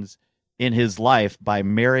concessions in his life by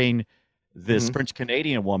marrying this French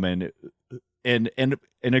Canadian woman and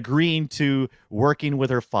agreeing to working with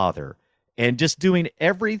her father and just doing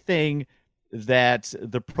everything that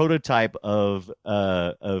the prototype of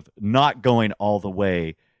not going all the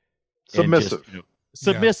way. Submissive.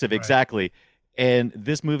 Submissive, exactly. And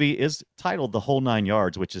this movie is titled The Whole Nine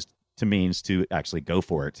Yards, which is means to actually go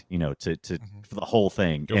for it, for the whole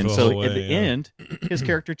thing. And so at the end, his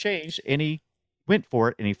character changed and he went for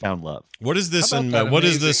it and he found love. What is this in? What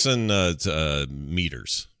is this in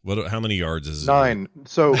meters? How many yards is it? 9.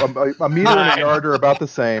 So a meter and a yard are about the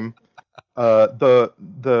same.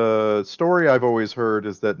 The story I've always heard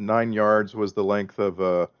is that 9 yards was the length of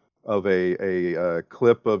a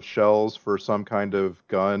clip of shells for some kind of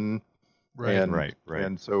gun. Right.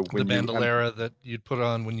 And so the bandolera that you'd put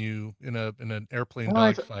on when you in an airplane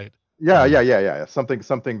dogfight. Yeah.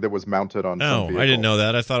 Something that was mounted on. Oh, I didn't know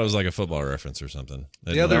that. I thought it was like a football reference or something.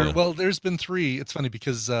 Well, there's been 3. It's funny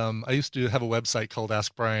because I used to have a website called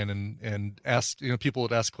Ask Brian and ask, people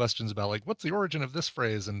would ask questions about like, what's the origin of this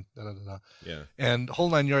phrase and Yeah. And whole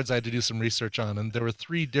 9 yards I had to do some research on, and there were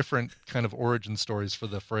 3 different kind of origin stories for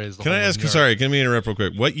the phrase. Can I ask? Sorry, can we interrupt real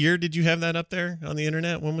quick? What year did you have that up there on the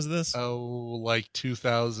internet? When was this? Oh, like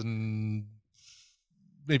 2000.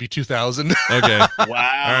 Maybe 2000. Okay. Wow. All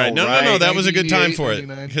right. No. That was a good time for it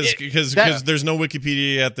 99. because there's no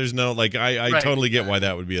Wikipedia yet. There's no I totally get why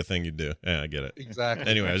that would be a thing you'd do. Yeah, I get it. Exactly.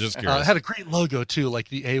 Anyway, I was just curious. It had a great logo too. Like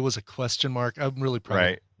the A was a question mark. I'm really proud. Right.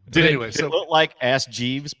 Of it. Did Anyway, it look like Ask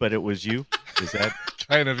Jeeves, but it was you? Is that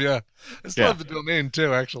kind of? Yeah. I still have the domain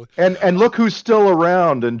too, actually. And look who's still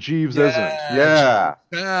around, and Jeeves isn't. Yeah.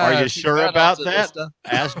 Are you sure about that?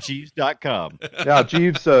 AskJeeves.com. Yeah,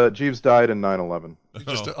 Jeeves died in 9/11.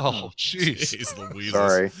 Jeez. Louise.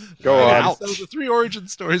 Sorry. Go on. So the 3 origin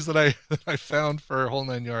stories that I found for whole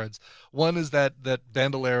 9 yards. One is that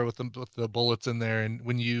bandolera with the bullets in there, and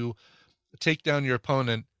when you take down your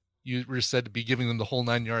opponent, you were said to be giving them the whole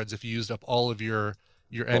 9 yards if you used up all of your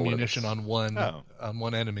ammunition on one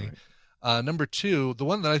enemy. Right. Number 2, the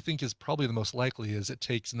one that I think is probably the most likely is it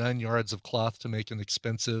takes 9 yards of cloth to make an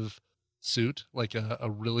expensive suit, like a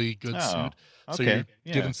really good suit. So you're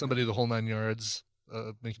giving somebody the whole 9 yards,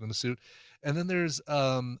 making them a suit. And then there's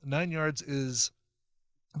 9 yards is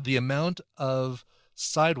the amount of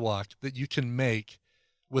sidewalk that you can make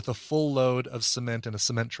with a full load of cement in a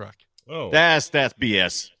cement truck. Oh, that's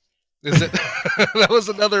BS. Is it? That was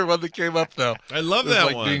another one that came up though. I love that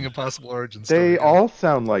like one. Being a possible origin story. They all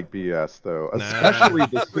sound like BS though, especially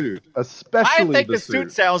the suit. I think the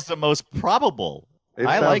suit sounds the most probable. It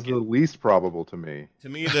sounds the least probable to me. To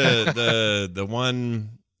me, the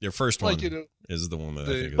one, your first one, is the one that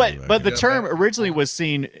I think. But the term originally was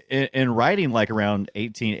seen in writing like around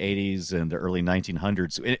 1880s and the early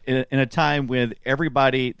 1900s, in a time when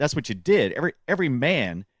everybody, that's what you did. Every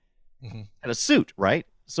man had a suit, right?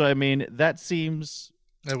 So I mean, that seems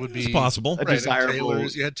that would be possible. A desirable.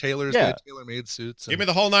 Tailors, you had tailors, they had tailor-made suits. Give me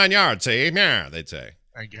the whole 9 yards, say yeah, they'd say.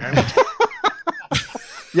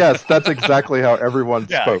 Yes, that's exactly how everyone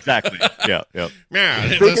spoke. Exactly. Yeah. Yeah.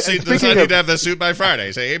 Does I need to have the suit by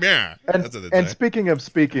Friday? Say yeah. And speaking of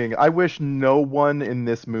speaking, I wish no one in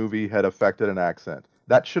this movie had affected an accent.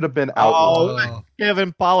 That should have been outlawed. Oh,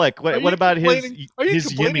 Kevin Pollak. What about his? Are you his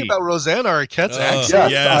complaining Yimmy? about Rosanna Arquette's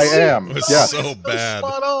accent? Yes, I am. It was yes. so bad.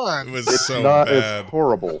 Spot on. It was It's so not, bad. It's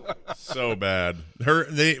horrible. So bad.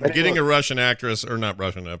 Getting a Russian actress, or not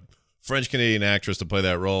Russian, a French Canadian actress to play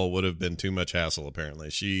that role would have been too much hassle.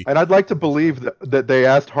 Apparently, And I'd like to believe that they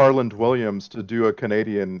asked Harland Williams to do a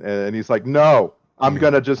Canadian, and he's like, "No, I'm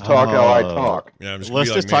gonna just talk how I talk." Yeah,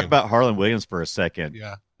 let's just talk about Harland Williams for a second.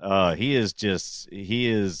 Yeah. He is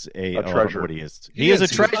a treasure. What he is. He is a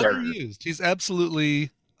treasure. Underused. He's absolutely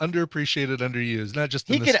underappreciated, underused. Not just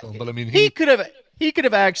in this film, but I mean, he could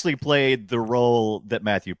have actually played the role that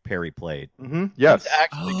Matthew Perry played. Mm-hmm. Yes, he's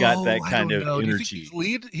actually got that kind of energy. Do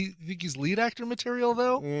you think he's lead actor material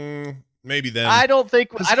though? Maybe then. I don't think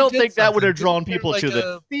that would have drawn people to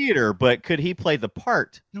the theater. But could he play the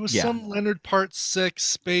part? There was some Leonard Part 6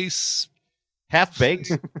 space. Half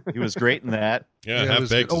Baked. He was great in that. Yeah, Half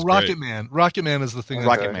Baked. Oh, Rocket Man. Rocket Man is the thing.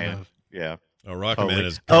 Rocket Man. Yeah. Oh, Rocket Man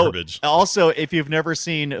is garbage. Also, if you've never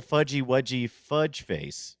seen Fudgy Wudgy Fudge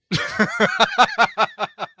Face,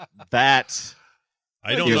 that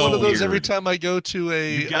I don't know. One of those every time I go to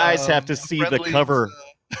a. You guys have to see the cover.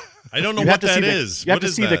 I don't know what that is. You have to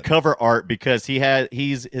see the cover art because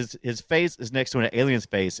his face is next to an alien's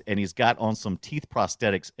face, and he's got on some teeth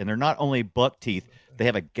prosthetics, and they're not only buck teeth; they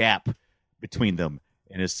have a gap between them,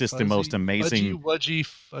 and it's just the most amazing. Fudgy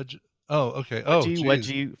Fudge. Oh, okay. Oh,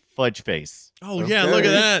 Wedgie Fudge Face. Oh yeah, look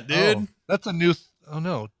at that, dude. Oh, that's a new.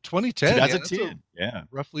 2010. 2010. Yeah,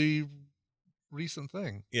 roughly recent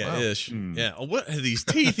thing. Yeah, wow. ish. Yeah. What are these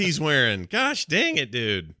teeth he's wearing? Gosh dang it,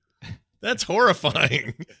 dude. That's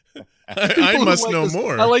horrifying. I must know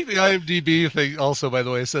more. I like the IMDb thing also, by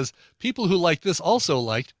the way. It says, people who like this also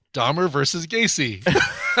liked Dahmer versus Gacy.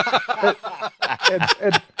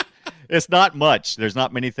 It's not much. There's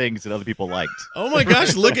not many things that other people liked. Oh my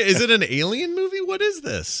gosh, is it an alien movie? What is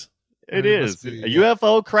this? It is. A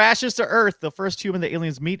UFO crashes to Earth. The first human the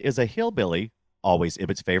aliens meet is a hillbilly, always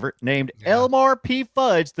Ibbott's favorite, named Elmore P.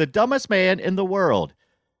 Fudge, the dumbest man in the world.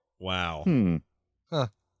 Wow. Huh.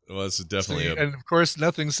 Well, this is definitely and of course,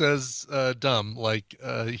 nothing says dumb like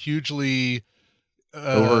hugely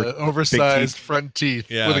oversized front teeth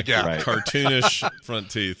with a gap. Cartoonish front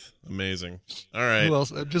teeth. Amazing. All right. Who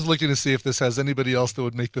else? I'm just looking to see if this has anybody else that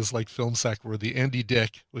would make this like film sack worthy. Andy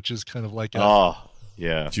Dick, which is kind of like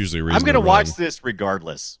yeah. It's usually I'm going to watch this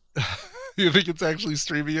regardless. You think it's actually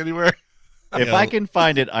streaming anywhere? If I can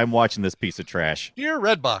find it, I'm watching this piece of trash. Dear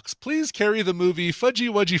Redbox, please carry the movie Fudgy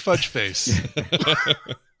Wudgy Fudge Face.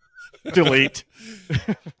 Delete.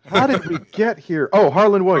 How did we get here? Oh,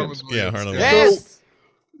 Harlan Williams. Yeah, Harlan Williams. Yes.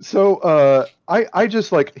 So I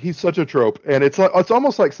just like, he's such a trope, and it's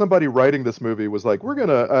almost like somebody writing this movie was like, we're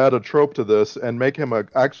gonna add a trope to this and make him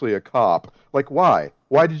actually a cop. Like, why?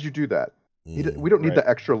 Why did you do that? We don't need the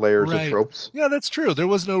extra layers of tropes. Yeah, that's true. There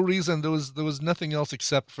was no reason. There was nothing else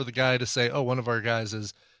except for the guy to say, "Oh, one of our guys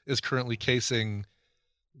is currently casing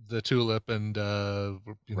the Tulip," and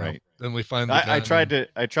then we find. I tried to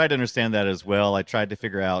understand that as well. I tried to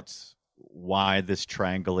figure out why this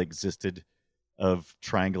triangle existed, of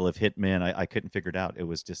triangle of hitmen. I couldn't figure it out. It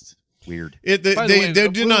was just weird. They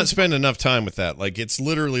did not spend enough time with that. Like, it's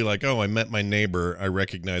literally like, oh, I met my neighbor, I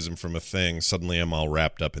recognize him from a thing, suddenly I'm all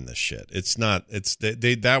wrapped up in this shit. It's not.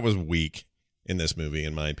 That was weak in this movie,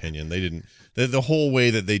 in my opinion. They didn't. The whole way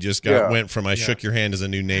that they just went from I shook your hand as a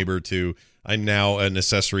new neighbor to I'm now an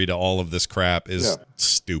accessory to all of this crap is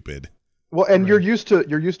stupid. Well, and you're used to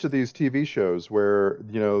these TV shows where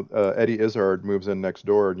Eddie Izzard moves in next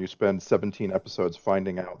door, and you spend 17 episodes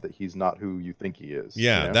finding out that he's not who you think he is.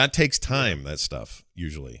 Yeah, that takes time. That stuff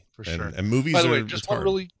usually for sure. And movies. By the way, just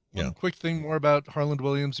one quick thing more about Harland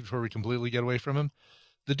Williams before we completely get away from him.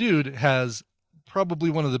 The dude has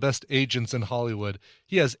probably one of the best agents in Hollywood.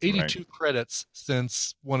 He has 82 credits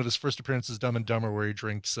since one of his first appearances, Dumb and Dumber, where he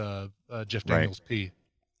drinks Jeff Daniels' pee.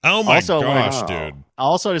 Oh my gosh, dude. I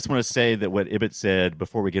also just want to say that what Ibbott said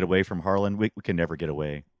before we get away from Harlan, we can never get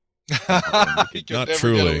away. Not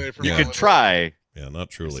truly. You could try. Yeah, not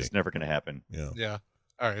truly. It's never going to happen. Yeah.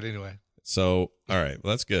 All right, anyway. So, all right,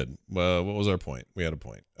 well, that's good. What was our point? We had a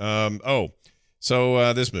point.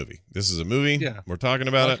 So this movie. This is a movie. Yeah. We're talking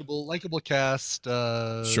about Likeable cast.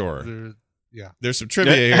 Sure. Yeah. There's some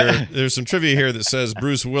trivia here. There's some trivia here that says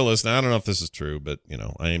Bruce Willis. Now, I don't know if this is true, but,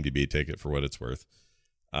 IMDb, take it for what it's worth.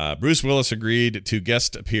 Bruce Willis agreed to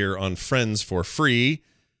guest appear on Friends for free,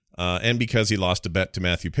 and because he lost a bet to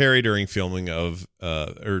Matthew Perry during filming of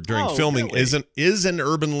filming really? is an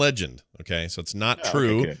urban legend. Okay, so it's not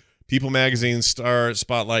true. Okay. People Magazine Star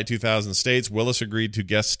Spotlight 2000 states Willis agreed to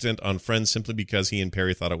guest stint on Friends simply because he and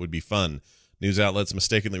Perry thought it would be fun. News outlets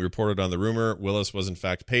mistakenly reported on the rumor. Willis was in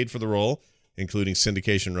fact paid for the role, including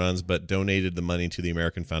syndication runs, but donated the money to the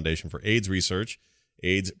American Foundation for AIDS Research,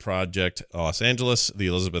 AIDS Project Los Angeles, the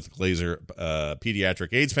Elizabeth Glaser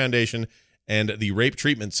Pediatric AIDS Foundation, and the Rape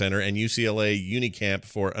Treatment Center and UCLA Unicamp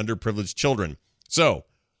for Underprivileged Children. So,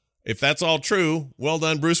 if that's all true, well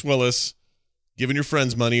done, Bruce Willis, giving your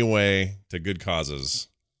friends money away to good causes.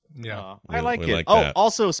 Yeah, I like it. That.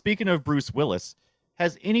 Also, speaking of Bruce Willis,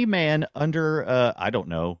 has any man under,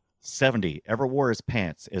 70 ever wore his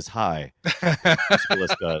pants as high as Bruce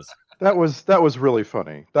Willis does? That was really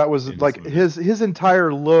funny. That was like his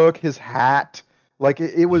entire look, his hat, like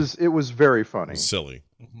it was very funny. Silly.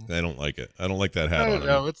 I don't like it. I don't like that hat. I don't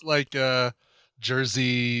know. It's like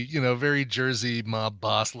Jersey, very Jersey mob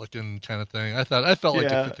boss looking kind of thing. I felt like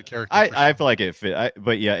it fit the character. I feel like it fit.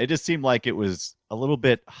 But yeah, it just seemed like it was a little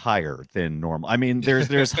bit higher than normal. I mean,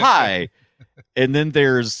 there's high. And then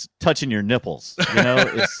there's touching your nipples.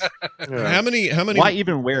 It's how many? Why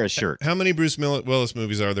even wear a shirt? How many Bruce Willis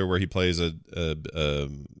movies are there where he plays a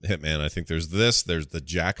hitman? I think there's this. There's The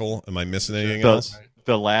Jackal. Am I missing anything else?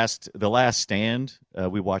 The Last Stand.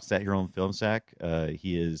 We watched that here on Film Sack.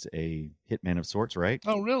 He is a hitman of sorts, right?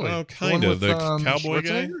 Oh, really? Oh, kind of. The cowboy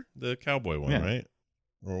guy, the cowboy one, right?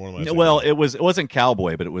 Or one of my well, it wasn't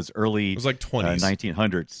cowboy, but it was early. It was like 20s,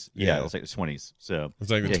 1900s. Yeah, it was like the 20s. So it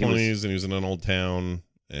was like the 20s, and he was in an old town,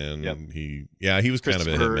 and he was kind of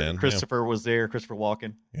a hitman. Christopher was there. Christopher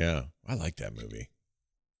Walken. Yeah, I like that movie.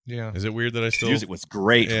 Yeah, is it weird that I still? The music was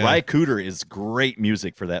great. Yeah. Ry Cooder is great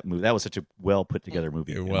music for that movie. That was such a well put together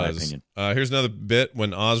movie. It was. My opinion. Here's another bit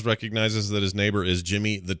when Oz recognizes that his neighbor is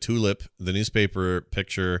Jimmy the Tulip. The newspaper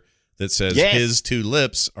picture that says his two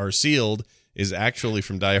lips are sealed is actually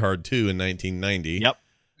from Die Hard 2 in 1990. Yep.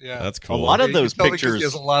 Yeah. That's cool. A lot of those pictures. He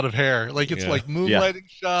has a lot of hair. Like it's like moonlighting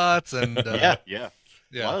shots and yeah.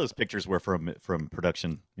 A lot of those pictures were from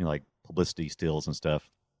production, like publicity stills and stuff.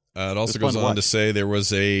 It also goes on to say there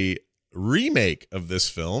was a remake of this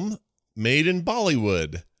film made in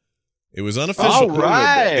Bollywood. It was unofficial. All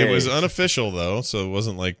right. It was unofficial, though, so it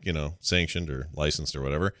wasn't like, sanctioned or licensed or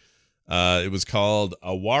whatever. It was called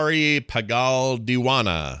Awari Pagal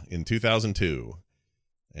Diwana in 2002.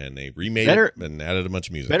 And they remade it and added a bunch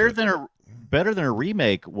of music. Better than a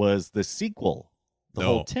remake was the sequel, The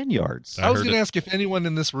Whole 10 Yards. I was going to ask if anyone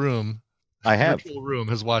in this room, virtual room,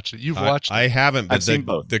 has watched it. You've watched it. I haven't, but I've seen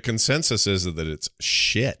both. The consensus is that it's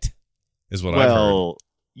shit, is what I've heard. Well,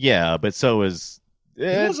 yeah, but so is...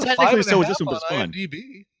 technically, so is this one was fun.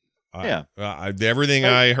 IMDb. Yeah. Everything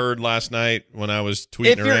I heard last night when I was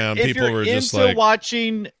tweeting around, people were just like...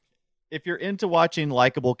 If you're into watching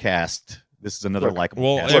likable cast, this is another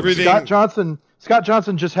likable cast. Everything... Scott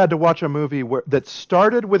Johnson just had to watch a movie that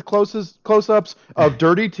started with close-ups of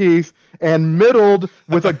dirty teeth and middled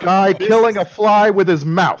with a guy killing a fly with his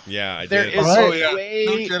mouth. Yeah, I there did. is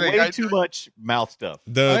way too much mouth stuff.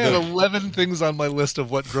 I had 11 things on my list of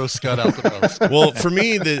what grossed Scott out the most. Well, for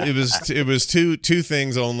me, it was two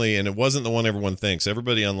things only, and it wasn't the one everyone thinks.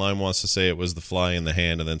 Everybody online wants to say it was the fly in the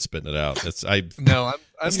hand and then spitting it out. It's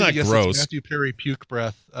not gross. It's Matthew Perry puke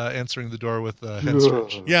breath answering the door with head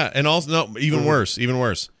stretch. Yeah, and also even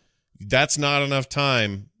worse. That's not enough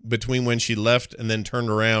time between when she left and then turned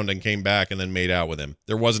around and came back and then made out with him.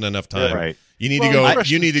 There wasn't enough time. Right. You need to go.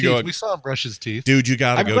 You need to go. We saw him brush his teeth, dude. You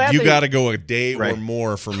gotta go. You gotta go a day or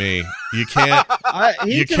more for me. You can't.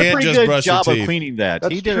 You can't just brush your teeth. He did a pretty good job of cleaning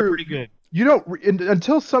that. He did a pretty good. You don't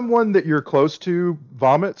until someone that you're close to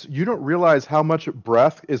vomits. You don't realize how much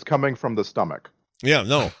breath is coming from the stomach. Yeah,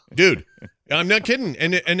 no, dude. I'm not kidding,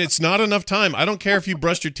 and it's not enough time. I don't care if you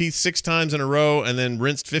brushed your teeth 6 times in a row and then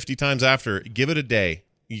rinsed 50 times after. Give it a day.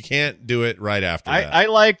 You can't do it right after that. I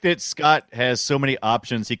like that Scott has so many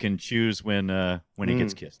options he can choose when he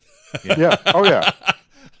gets kissed. Yeah. Oh yeah.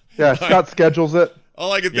 Yeah. Scott schedules it.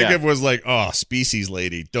 All I could think of was like, species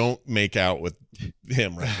lady, don't make out with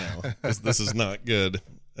him right now. This is not good.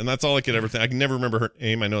 And that's all I could ever think. I can never remember her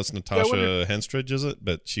name. I know it's Natasha Henstridge, is it?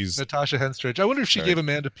 But she's Natasha Henstridge. I wonder if she gave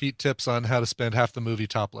Amanda Peet tips on how to spend half the movie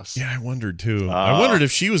topless. Yeah, I wondered too. I wondered if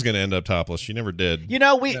she was going to end up topless. She never did.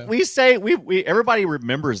 We say everybody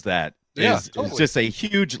remembers that. Yeah, totally. It's just a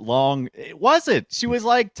huge long. It wasn't. She was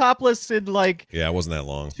like topless in like. Yeah, it wasn't that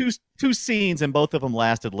long. Two scenes, and both of them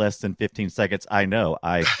lasted less than 15 seconds. I know.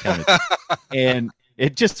 I counted, and.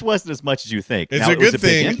 It just wasn't as much as you think. It's a good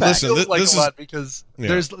thing. Listen, this is a lot because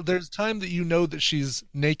there's time that you know that she's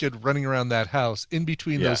naked running around that house in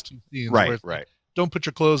between those two scenes. Right. Don't put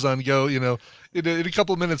your clothes on. Go, in a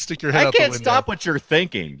couple of minutes, stick your head out the window. I can't stop what you're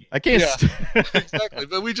thinking. I can't. Yeah, exactly.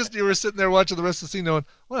 But you were sitting there watching the rest of the scene going,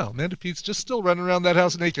 wow, Amanda Peet's just still running around that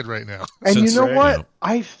house naked right now. And you know what?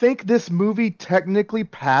 I think this movie technically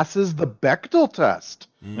passes the Bechdel test.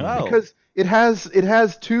 Because it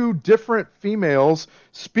has two different females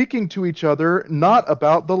speaking to each other, not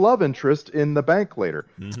about the love interest in the bank later.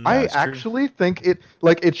 Mm-hmm. I actually think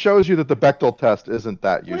it shows you that the Bechdel test isn't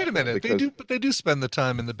that useful. Wait a minute, they do spend the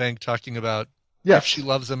time in the bank talking about if she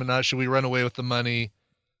loves him or not. Should we run away with the money?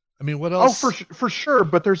 I mean, what else? Oh, for sure.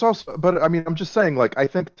 But I mean, I'm just saying, I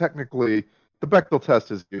think technically the Bechdel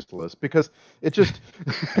test is useless because it just,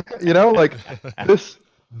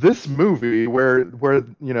 This movie where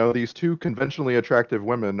these two conventionally attractive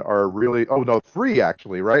women are really 3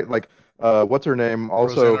 actually, right? What's her name?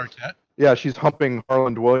 Also, Roseanne Arquette? Yeah, she's humping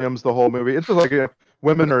Harland Williams the whole movie. It's just like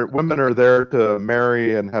women are there to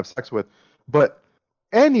marry and have sex with. But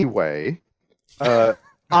anyway,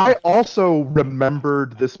 I also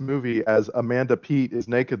remembered this movie as Amanda Peet is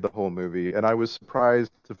naked the whole movie, and I was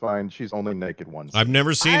surprised to find she's only naked once. I've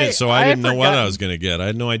never seen it, so I didn't know what I was going to get. I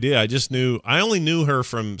had no idea. I only knew her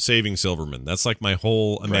from Saving Silverman. That's like my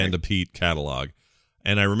whole Amanda Peet catalog.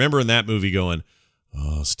 And I remember in that movie going,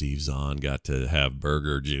 Steve Zahn got to have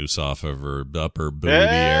burger juice off of her upper booty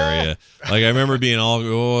area. I remember being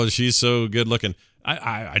all, she's so good looking.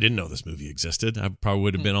 I didn't know this movie existed. I probably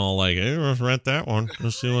would have been all like, hey, let's rent that one.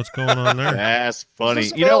 Let's see what's going on there. That's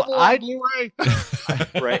funny. I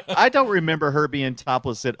don't remember her being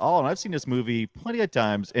topless at all. And I've seen this movie plenty of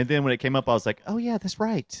times. And then when it came up, I was like, oh, yeah, that's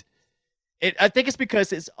right. I think it's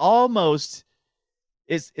because it's almost,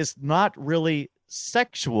 it's not really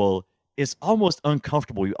sexual. It's almost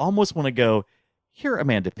uncomfortable. You almost want to go, here,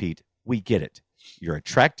 Amanda Peet, we get it. You're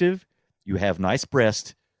attractive. You have nice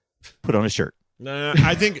breasts. Put on a shirt. Nah,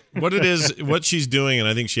 I think what she's doing, and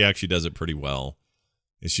I think she actually does it pretty well,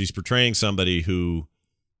 is she's portraying somebody who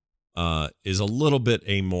is a little bit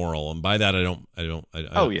amoral, and by that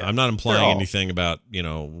I'm not implying anything about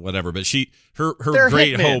whatever, but her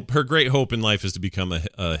great hope in life is to become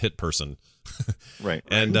a hit person, Right.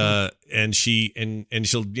 And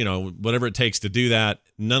she'll, you know, whatever it takes to do that.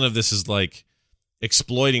 None of this is like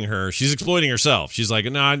exploiting her. She's exploiting herself. She's like,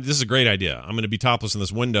 no, this is a great idea. I'm going to be topless in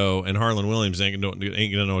this window, and Harlan Williams ain't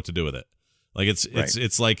gonna know what to do with it. Like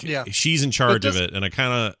it's like she's in charge of it, and I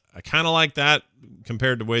kind of like that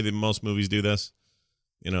compared to the way that most movies do this.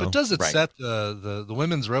 You know, but does it set the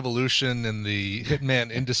women's revolution in the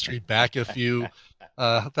hitman industry back a few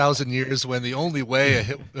 1,000 years, when the only way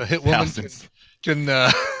a hit woman can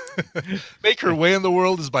make her way in the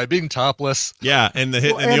world is by being topless? Yeah, and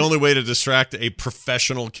the only way to distract a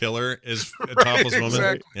professional killer is a topless woman.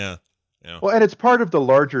 Exactly. Yeah. Well, and it's part of the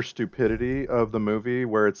larger stupidity of the movie,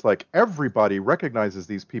 where it's like everybody recognizes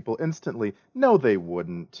these people instantly. No, they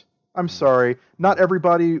wouldn't. I'm sorry. Not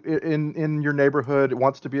everybody in your neighborhood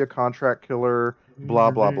wants to be a contract killer,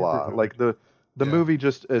 blah, blah, blah. Like the movie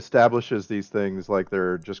just establishes these things like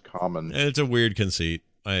they're just common. And it's a weird conceit.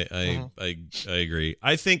 I agree.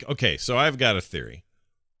 I think, okay, so I've got a theory.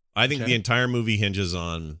 I think the entire movie hinges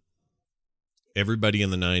on everybody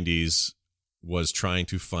in the 90s was trying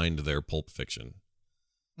to find their Pulp Fiction.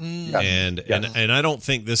 And I don't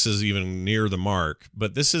think this is even near the mark,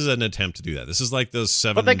 but this is an attempt to do that. This is like those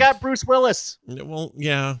 7. But they got Bruce Willis. Well,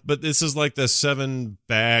 yeah, but this is like the 7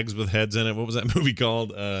 bags with heads in it. What was that movie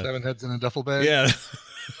called? 7 heads in a duffel bag. Yeah.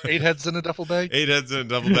 8 heads in a duffel bag. 8 heads in a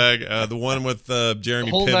duffel bag. The one with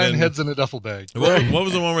Jeremy the whole Piven. 9 heads in a duffel bag. What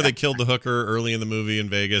was the one where they killed the hooker early in the movie in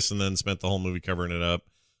Vegas and then spent the whole movie covering it up?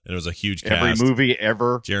 And it was a huge cast. Every movie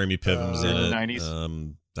ever. Jeremy Piven was in it.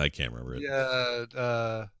 90s. I can't remember it.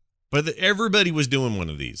 Yeah. But everybody was doing one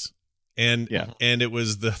of these. And it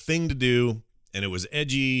was the thing to do, and it was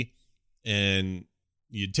edgy, and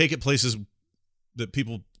you'd take it places that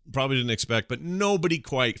people probably didn't expect, but nobody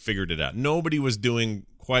quite figured it out. Nobody was doing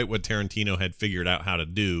quite what Tarantino had figured out how to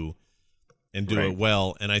do and do it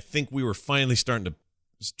well. And I think we were finally starting to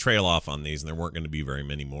trail off on these, and there weren't going to be very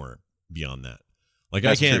many more beyond that. Like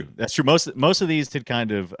That's true. That's true. Most of these did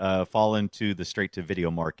kind of fall into the straight to video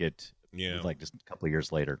market. Yeah, like just a couple of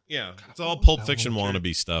years later. Yeah, it's all Pulp Fiction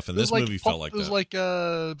wannabe stuff, and this movie felt like that. It was like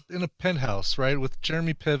in a penthouse, right, with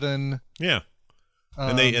Jeremy Piven. Yeah,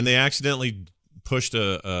 and they accidentally pushed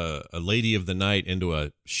a lady of the night into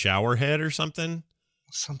a shower head or something.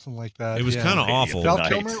 Something like that. It was kind of awful.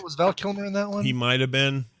 Was Val Kilmer in that one? He might have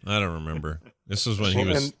been. I don't remember. This was when he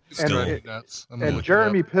was still. And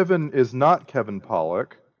Jeremy Piven is not Kevin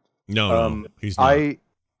Pollak. No, he's not.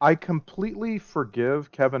 I completely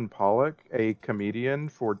forgive Kevin Pollak, a comedian,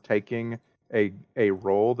 for taking a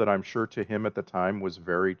role that I'm sure to him at the time was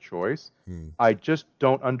very choice. I just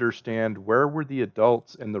don't understand, where were the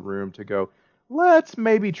adults in the room to go, let's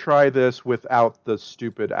maybe try this without the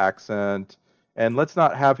stupid accent, and let's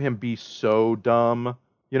not have him be so dumb,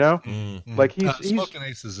 you know? Like he's Smoking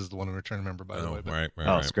Aces is the one we're trying to remember, by the way. But...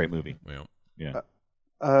 Right. It's a great movie. Yeah.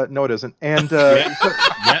 No, it isn't. And yeah,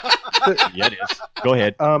 it is. Go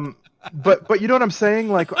ahead. But you know what I'm saying?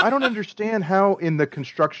 Like, I don't understand how in the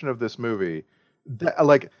construction of this movie,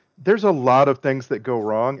 there's a lot of things that go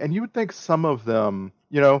wrong, and you would think some of them,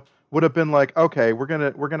 you know, would have been like, okay, we're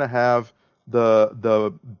gonna have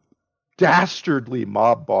the dastardly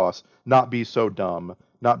mob boss not be so dumb,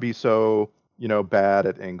 not be so, you know, bad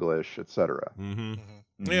at English, etc.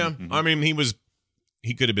 Yeah, I mean,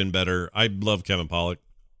 he could have been better. I love Kevin Pollak,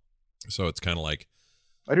 so it's kind of like,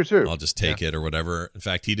 I do too. I'll just take it or whatever. In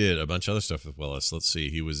fact, he did a bunch of other stuff with Willis. Let's see.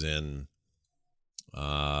 He was in,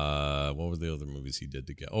 what were the other movies he did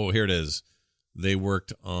together? Oh, here it is. They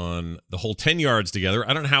worked on The Whole 10 Yards together.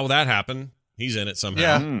 I don't know how that happened. He's in it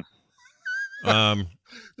somehow. Yeah.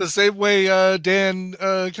 The same way Dan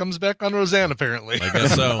comes back on Roseanne, apparently. I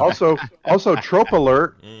guess so. Also, trope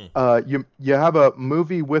alert. You have a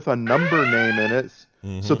movie with a number name in it.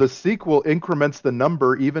 So the sequel increments the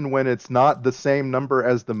number even when it's not the same number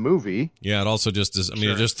as the movie. Yeah, it also just is. I mean,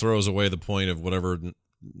 it just throws away the point of whatever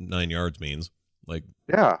 9 yards means. Like,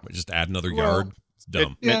 just add another yard. It's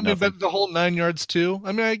dumb. But the whole 9 yards too.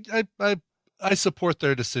 I mean, I support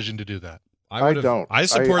their decision to do that. I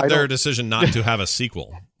support their decision not to have a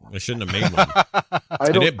sequel. They shouldn't have made one. I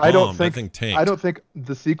don't think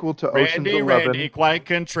the sequel to Ocean's 11. Randy, quite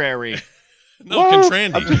contrary. No,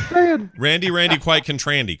 Contrandy. I'm just saying. Randy, quite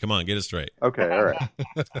Contrandy. Come on, get it straight. Okay, all right.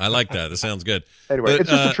 I like that. That sounds good. Anyway,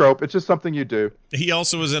 it's just a trope. It's just something you do. He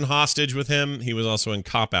also was in Hostage with him. He was also in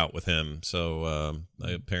Cop Out with him. So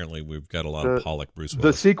apparently we've got a lot of Pollak Bruce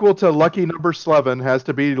Willis. The sequel to Lucky Number Slevin has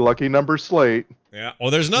to be Lucky Number Slate. Yeah.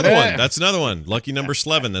 Oh, there's another one. That's another one. Lucky Number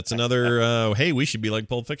Slevin. That's another, hey, we should be like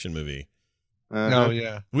Pulp Fiction movie. No,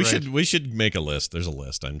 yeah. We should make a list. There's a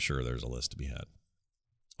list. I'm sure there's a list to be had.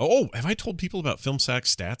 Oh, have I told people about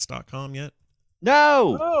FilmSackStats.com yet?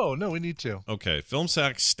 No. Oh, no, we need to. Okay,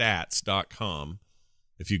 FilmSackStats.com.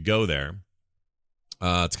 If you go there,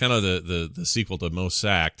 it's kind of the sequel to Most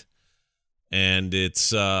Sacked, and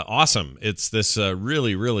it's awesome. It's this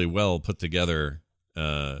really, really well put together.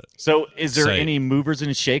 So, is there site. any movers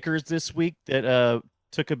and shakers this week that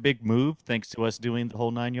took a big move thanks to us doing the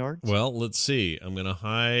whole 9 yards? Well, let's see. I'm going to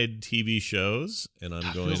hide TV shows, and I'm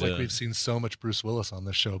going Feels to. like we've seen so much Bruce Willis on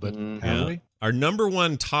this show, but Yeah. haven't we? Our number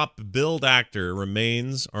one top billed actor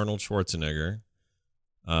remains Arnold Schwarzenegger.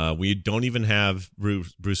 We don't even have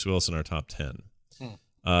Bruce Willis in our top 10.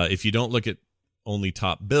 If you don't look at only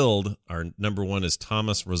top billed, our number one is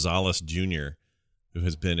Thomas Rosales Jr., who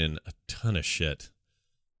has been in a ton of shit.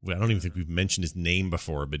 I don't even think we've mentioned his name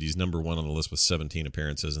before, but he's number one on the list with 17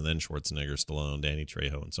 appearances, and then Schwarzenegger, Stallone, Danny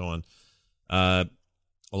Trejo, and so on. A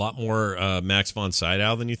lot more Max von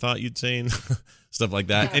Sydow than you thought you'd seen. Stuff like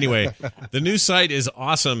that. Anyway, the new site is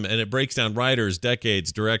awesome, and it breaks down writers,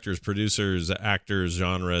 decades, directors, producers, actors,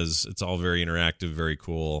 genres. It's all very interactive, very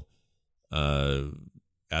cool.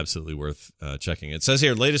 Absolutely worth checking. It says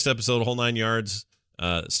here, latest episode, whole 9 yards,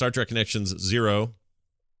 Star Trek Connections 0,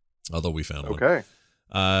 although we found one. Okay.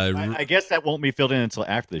 I guess that won't be filled in until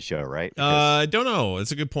after the show, right? I don't know.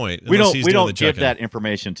 It's a good point. We Unless don't he's we doing don't the give check-in. that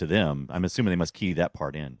information to them. I'm assuming they must key that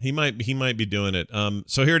part in. He might be doing it.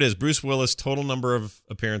 So here it is. Bruce Willis, total number of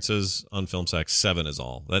appearances on FilmSack 7 is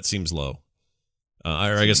all. That seems low.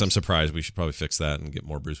 I guess I'm surprised. We should probably fix that and get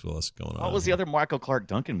more Bruce Willis going on. What was the other Michael Clark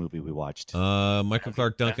Duncan movie we watched? Michael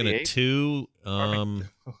Clark Duncan at 2.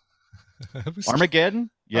 Armageddon?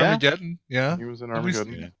 Yeah. Armageddon? Yeah. He was in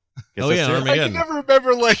Armageddon. Yeah. Armageddon. I can never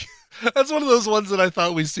remember, like, that's one of those ones that I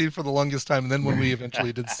thought we seen for the longest time, and then when we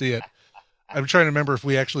eventually did see it, I'm trying to remember if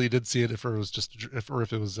we actually did see it, if it was just a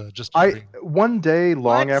dream. One day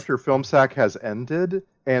long after FilmSack has ended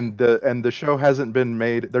and the show hasn't been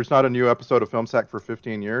made, there's not a new episode of FilmSack for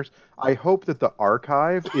 15 years. I hope that the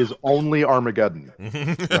archive is only Armageddon.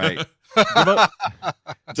 Right.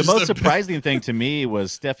 The most surprising thing to me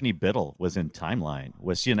was Stephanie Biddle was in Timeline.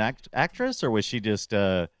 Was she an actress or was she just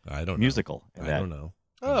I don't musical? know. I don't know.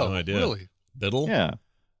 Oh, no idea. Really? Biddle? Yeah.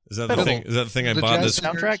 Is that the thing? Is that the thing I bought? Jazz This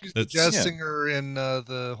singer, soundtrack? she's the jazz singer in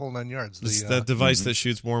the whole 9 yards. It's that device that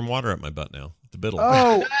shoots warm water at my butt now. The Biddle.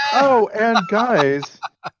 And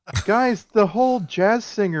guys, the whole jazz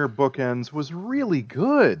singer bookends was really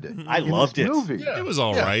good. I loved it. Movie. It was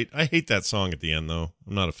all right. I hate that song at the end, though.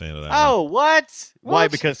 I'm not a fan of that. Oh, what? Why?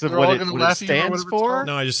 Because of They're what all it, gonna what it laugh at you or stands whatever it's for? called?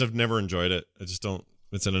 No, I just have never enjoyed it. I just don't.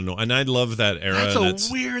 It's an annoying. And I love that era. That's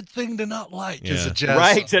a weird thing to not like. Is Yeah. a jazz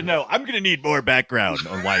Right? song. No, I'm going to need more background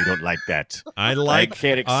on why you don't like that. I like.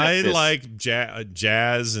 can't accept I this. like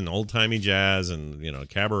jazz and old timey jazz and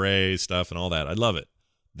cabaret stuff and all that. I love it.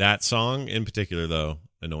 That song in particular, though,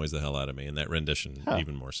 annoys the hell out of me, and that rendition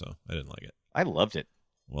even more so. I didn't like it. I loved it.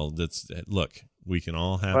 Well, look. We can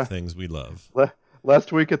all have things we love.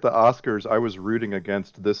 Last week at the Oscars, I was rooting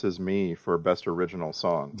against "This Is Me" for Best Original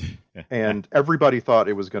Song, and everybody thought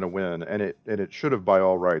it was going to win, and it should have by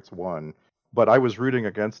all rights won. But I was rooting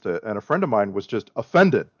against it, and a friend of mine was just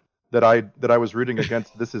offended that I was rooting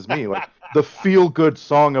against "This Is Me," like the feel-good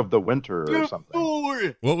song of the winter or something.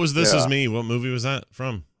 What was "This Is Me"? What movie was that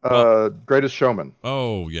from? Greatest Showman.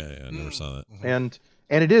 Oh yeah, I never saw that.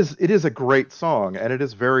 And it is a great song, and it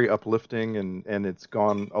is very uplifting, and it's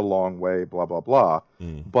gone a long way, blah, blah, blah.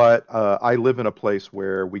 But I live in a place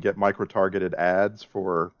where we get micro-targeted ads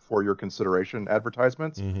for your consideration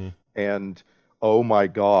advertisements. And, oh my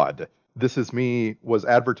God, This Is Me was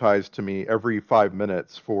advertised to me every 5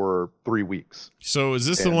 minutes for 3 weeks. So is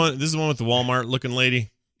this the one? This is the one with the Walmart-looking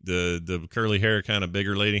lady? The curly hair, kind of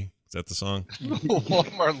bigger lady? Is that the song?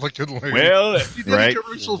 Walmart looking lady. Well, he did a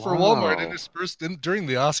commercial for Walmart in his first during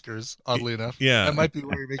the Oscars. Oddly enough, yeah, that might be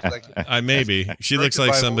where he makes like. Maybe she looks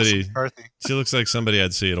like somebody. She looks like somebody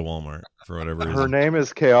I'd see at a Walmart for whatever reason. Her name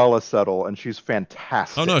is Keala Settle, and she's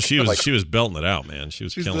fantastic. Oh no, she was belting it out, man.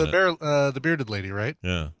 She's killing it. The bearded lady, right?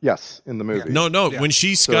 Yeah. Yes, in the movie. No. Yeah. When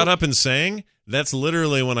she got up and sang, that's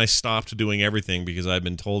literally when I stopped doing everything because I've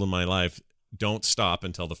been told in my life, don't stop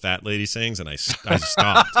until the fat lady sings, and I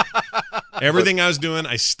stopped. Everything I was doing,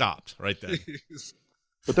 I stopped right then.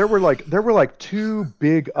 But there were like 2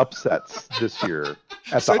 big upsets this year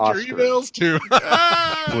at the Oscars. Send your emails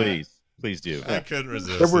to. Please do. I couldn't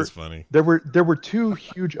resist. It's funny. There were 2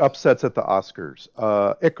 huge upsets at the Oscars.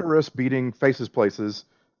 Icarus beating Faces Places,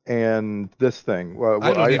 and this thing.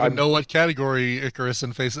 I don't even know what category Icarus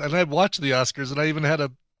and Faces. And I watched the Oscars, and I even had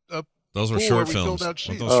a. Those were short films. Those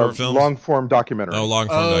short films? Long form documentary. Oh, long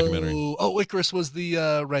form documentary. Oh, Icarus was the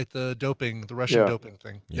the Russian doping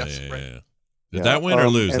thing. Yeah, Yes, right. Yeah. Did that win or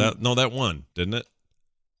lose? That won, didn't it?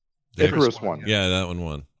 Icarus won. Yeah, that one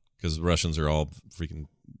won because the Russians are all freaking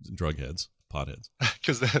drug heads, potheads.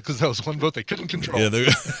 Because that was one vote they couldn't control. Yeah.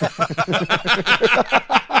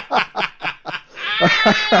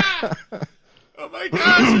 Oh my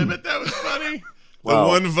gosh! I bet that was funny. The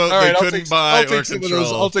one vote they couldn't buy or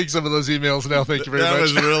control. I'll take some of those emails now. Thank you very much. That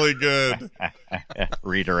was really good.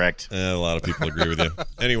 Redirect. A lot of people agree with you.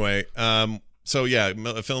 Anyway, so yeah,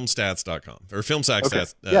 filmstats.com or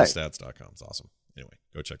filmsackstats.com. It's awesome. Anyway,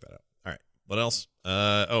 go check that out. All right. What else?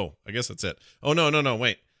 I guess that's it. Oh, no,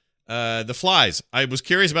 wait. The Flies. I was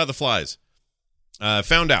curious about The Flies.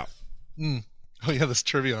 Found out. Oh, yeah, this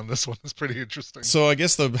trivia on this one is pretty interesting. So I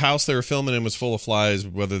guess the house they were filming in was full of flies,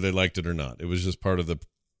 whether they liked it or not. It was just part of the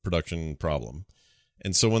production problem.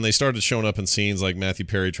 And so when they started showing up in scenes like Matthew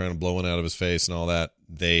Perry trying to blow one out of his face and all that,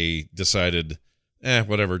 they decided,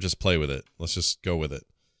 whatever, just play with it. Let's just go with it.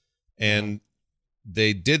 And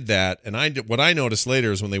they did that. And what I noticed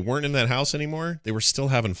later is when they weren't in that house anymore, they were still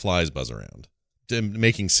having flies buzz around,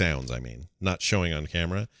 making sounds, not showing on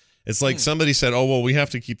camera. It's like somebody said, oh, well, we have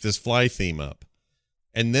to keep this fly theme up.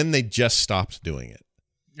 And then they just stopped doing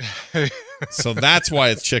it. So that's why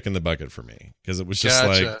it's chick in the bucket for me. Because it was just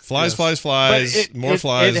like flies, more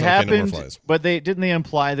flies. It happened, no more flies. But didn't they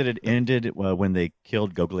imply that it ended when they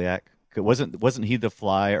killed Gogliak? Wasn't he the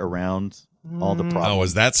fly around all the problems? Oh,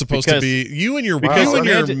 is that supposed to be you and your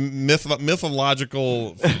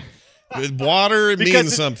mythological water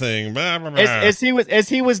means something? As he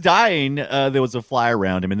was dying, there was a fly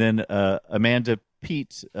around him, and then Amanda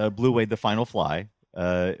Peet blew away the final fly.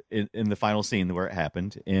 In the final scene where it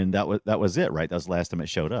happened, and that was it, right? That was the last time it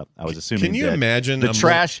showed up. I was assuming. Can you imagine the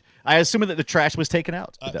trash? I assume that the trash was taken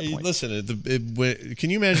out at that point. Listen, can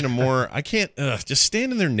you imagine a more? I can't. Just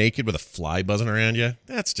standing there naked with a fly buzzing around you.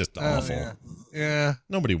 That's just awful. Yeah.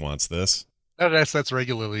 Nobody wants this. That's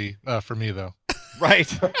regularly for me though. Right.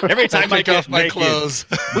 Every time I take off my clothes.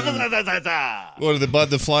 What do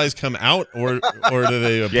the flies come out, or do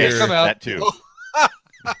they appear? Yes, come out. That too.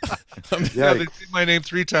 Yeah, they see my name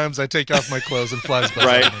 3 times. I take off my clothes and flies buzz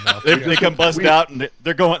right. out of my mouth. They come buzzing out and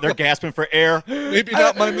they're gasping for air. Maybe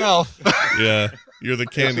not my mouth. Yeah, you're the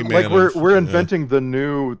candy man. Like we're inventing the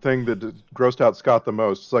new thing that grossed out Scott the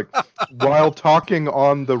most. It's like while talking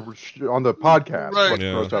on the podcast, what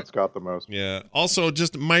grossed out Scott the most. Yeah. Also,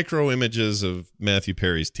 just micro images of Matthew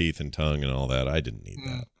Perry's teeth and tongue and all that. I didn't need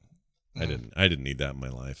that. I didn't need that in my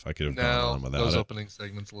life. I could have gone on without those it. Opening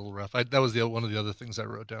segments a little rough. That was one of the other things I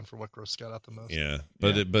wrote down for what grossed Scott out the most. Yeah,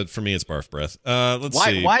 but for me it's barf breath. Let's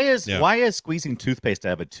see. Why is squeezing toothpaste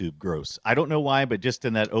out of a tube gross? I don't know why, but just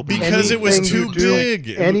in that opening, because it was too big.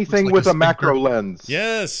 Anything with a macro lens.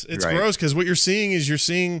 Yes, it's gross because what you're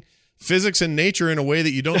seeing physics and nature in a way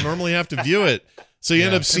that you don't normally have to view it. So you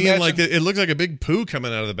end up seeing it looks like a big poo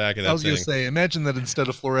coming out of the back of that thing. I was going to say, imagine that instead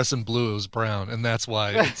of fluorescent blue, it was brown, and that's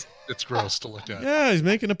why it's gross to look at. Yeah, he's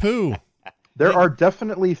making a poo. There are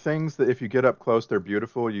definitely things that if you get up close, they're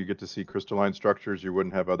beautiful. You get to see crystalline structures you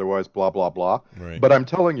wouldn't have otherwise, blah, blah, blah. Right. But I'm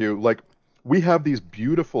telling you, like, we have these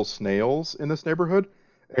beautiful snails in this neighborhood,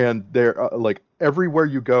 and they're like everywhere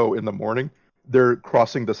you go in the morning, they're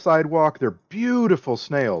crossing the sidewalk. They're beautiful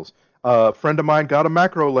snails. A friend of mine got a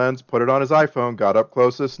macro lens, put it on his iPhone, got up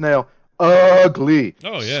close to a snail. Ugly.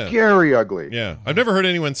 Oh, yeah. Scary ugly. Yeah. I've never heard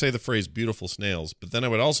anyone say the phrase beautiful snails, but then I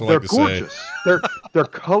would also like to gorgeous. say... They're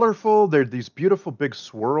colorful. They're these beautiful big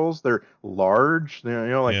swirls. They're large.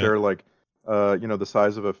 They're like the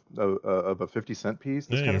size of a 50-cent piece.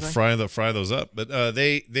 This kind of thing. Fry those up. But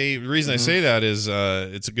the reason I say that is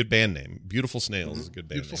it's a good band name. Beautiful Snails is a good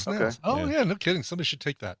band name. Snails. Okay. Oh yeah, no kidding. Somebody should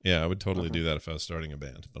take that. Yeah, I would totally do that if I was starting a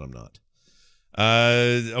band, but I'm not.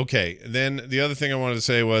 Okay. Then the other thing I wanted to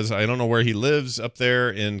say was I don't know where he lives up there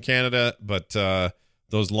in Canada, but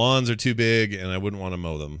those lawns are too big, and I wouldn't want to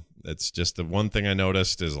mow them. It's just the one thing I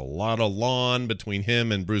noticed is a lot of lawn between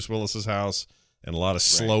him and Bruce Willis's house. And a lot of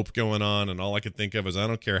slope going on, and all I could think of is I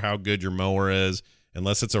don't care how good your mower is,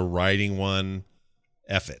 unless it's a riding one,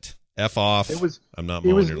 F it. F off. I'm not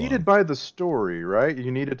mowing your lawn. It was needed by the story, right?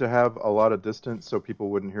 You needed to have a lot of distance so people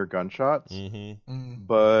wouldn't hear gunshots. Mm-hmm. Mm-hmm.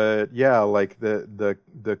 But yeah, like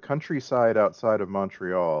the countryside outside of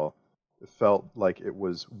Montreal felt like it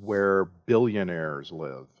was where billionaires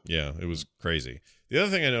live. Yeah, it was crazy. The other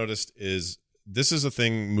thing I noticed is this is a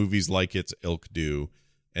thing movies like its ilk do,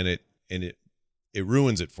 and it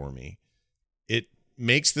ruins it for me. It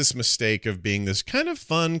makes this mistake of being this kind of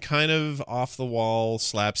fun, kind of off-the-wall,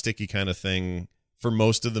 slapsticky kind of thing for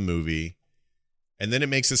most of the movie. And then it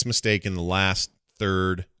makes this mistake in the last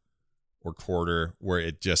third or quarter where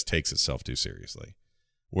it just takes itself too seriously.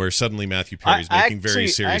 where suddenly Matthew Perry's making very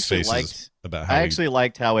serious faces about how I actually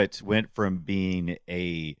liked how it went from being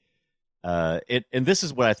a and this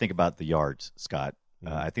is what I think about The Yards, Scott.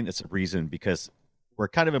 I think that's a reason, because we're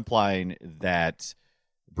kind of implying that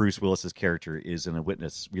Bruce Willis's character is in a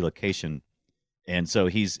witness relocation, and so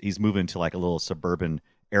he's moving to like a little suburban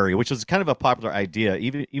area, which was kind of a popular idea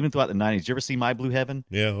even throughout the 90s. Did you ever see My Blue Heaven?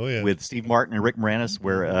 Yeah, oh yeah. With Steve Martin and Rick Moranis,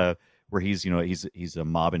 where he's he's a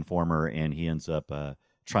mob informer, and he ends up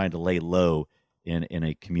trying to lay low in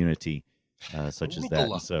a community such as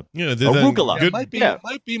that. So Arugula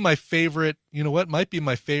might be my favorite. You know what? Might be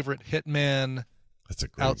my favorite Hitman. That's a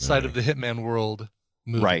great outside movie. of the Hitman world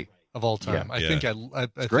movie of all time. Yeah. I think I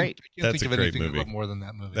great. can't think of anything I love more than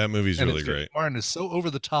that movie. That movie's and really great. Martin is so over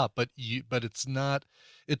the top, but it's not.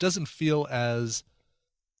 It doesn't feel as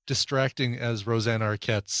distracting as Roseanne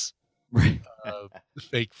Arquette's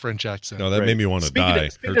fake French accent. No, that made me want to die.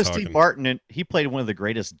 Speaking of Steve Martin, and he played one of the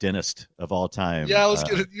greatest dentists of all time. Yeah, I was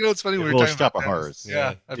gonna. It's funny we were Little talking Shop about of Horrors.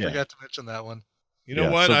 Yeah, I forgot to mention that one. You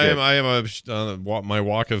know what? So I am my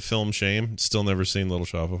walk of film shame. Still never seen Little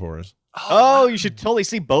Shop of Horrors. Oh, you should totally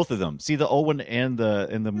see both of them. See the old one and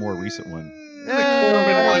the more recent one. The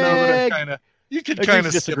Corman one, you could kind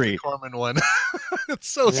of skip the Corman one. It's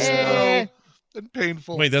so slow and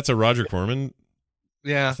painful. Wait, that's a Roger Corman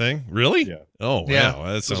thing? Really? Yeah. Oh, yeah.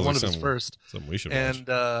 Wow. That was one of his first. Something we should watch.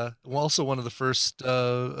 And also one of the first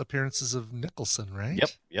appearances of Nicholson, right?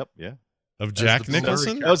 Yep. Yeah. Of Jack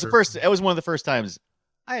Nicholson? That was the first. That was one of the first times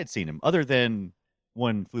I had seen him, other than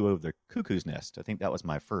One Flew Over the Cuckoo's Nest. I think that was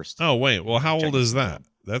my first. Oh wait, well, how old is that?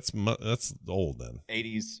 That's old then.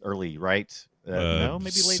 80s, early, right? No,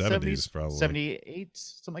 maybe late 70s, probably 78,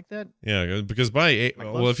 something like that. Yeah, because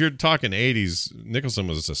if you're talking 80s, Nicholson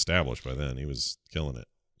was established by then. He was killing it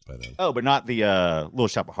by then. Oh, but not the Little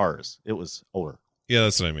Shop of Horrors. It was older. Yeah,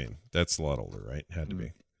 that's what I mean. That's a lot older, right? Had to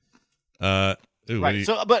be. Right.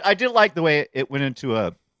 So, but I did like the way it went into a.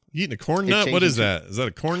 You eating a corn nut? What is that? Is that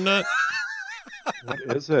a corn nut?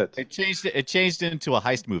 What is it? It changed into a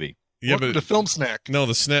heist movie. Yeah, but the film snack. No,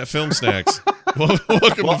 the film snacks. Welcome to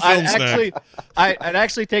film snack. I'd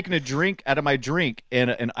actually taken a drink out of my drink, and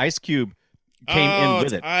an ice cube came in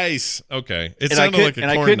with it. Ice. Okay. It sounded like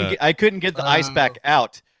a corn nut. I couldn't get the ice back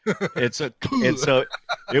out. And so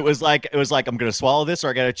it was like I'm gonna swallow this or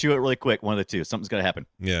I gotta chew it really quick. One of the two. Something's gonna happen.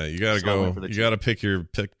 Yeah, you gotta go. You gotta pick your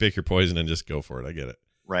poison and just go for it. I get it.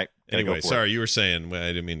 Right. Anyway, sorry, you were saying. I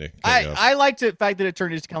didn't mean to. I liked the fact that it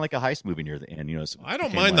turned into kind of like a heist movie near the end. I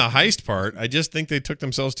don't mind the heist part. I just think they took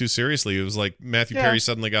themselves too seriously. It was like Matthew Perry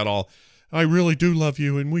suddenly got all, "I really do love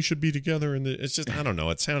you, and we should be together." And it's just, I don't know.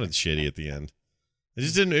 It sounded shitty at the end. It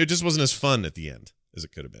just didn't. It just wasn't as fun at the end as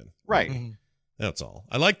it could have been. Right. Mm-hmm. That's all.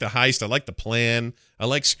 I like the heist. I like the plan. I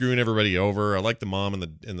like screwing everybody over. I like the mom and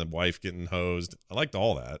the wife getting hosed. I liked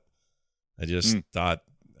all that. I just thought,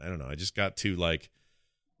 I don't know. I just got too like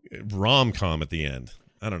rom-com at the end.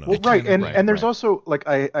 I don't know. Well, right, and there's also like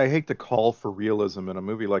I hate to call for realism in a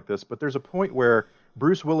movie like this, but there's a point where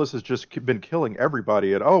Bruce Willis has just been killing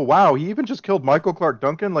everybody, and oh wow, he even just killed Michael Clark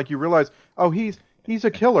Duncan. Like you realize, oh he's a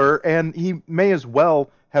killer, and he may as well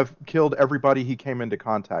have killed everybody he came into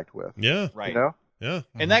contact with. Yeah. Right. You know? Yeah.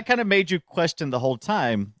 And that kind of made you question the whole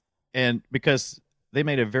time, and because they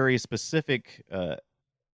made a very specific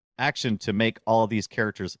action to make all of these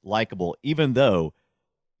characters likable, even though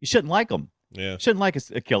you shouldn't like them. Yeah. You shouldn't like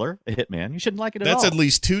a killer, a hitman. You shouldn't like it at all. That's at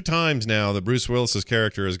least 2 times now that Bruce Willis's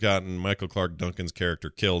character has gotten Michael Clark Duncan's character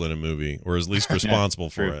killed in a movie, or is at least responsible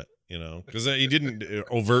for it. You know, because he didn't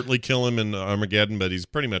overtly kill him in Armageddon, but he's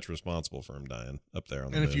pretty much responsible for him dying up there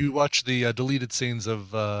on the And bed. if you watch the deleted scenes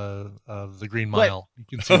of the Green Mile, you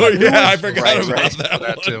can see. I forgot about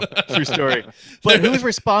that too. True story. But who's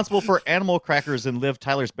responsible for animal crackers and Liv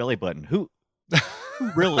Tyler's belly button? Who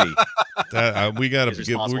really? We got to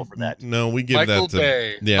give for that. No, we give Michael that to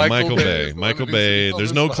Bay. Yeah, Michael Bay. Bay. Michael Bay.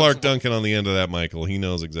 There's no Clark Duncan on the end of that. Michael. He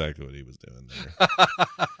knows exactly what he was doing there.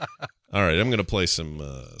 All right, I'm going to play some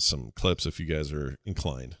clips if you guys are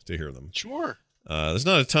inclined to hear them. Sure. There's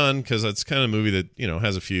not a ton because it's kind of a movie that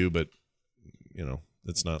has a few, but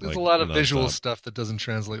it's not. There's like a lot of visual nonstop. stuff that doesn't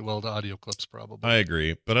translate well to audio clips, probably. I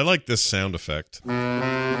agree, but I like this sound effect.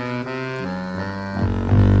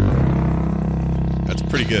 That's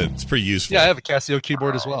pretty good. It's pretty useful. Yeah, I have a Casio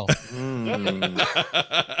keyboard as well.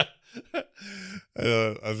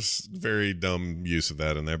 I was very dumb use of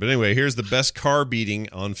that in there. But anyway, here's the best car beating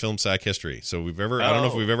on film sack history. So I don't know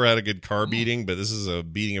if we've ever had a good car beating, but this is a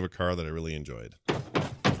beating of a car that I really enjoyed.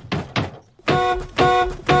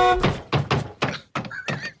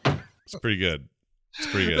 It's pretty good. It's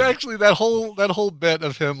pretty good. Actually, that whole bit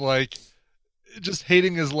of him like just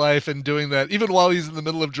hating his life and doing that, even while he's in the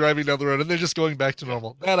middle of driving down the road, and they're just going back to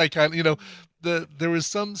normal. That I kind of, there was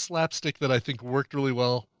some slapstick that I think worked really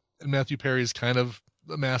well, and Matthew Perry's kind of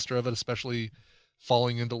the master of it, especially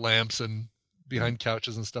falling into lamps and behind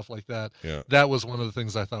couches and stuff like that. Yeah. That was one of the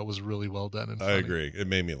things I thought was really well done. And I agree. It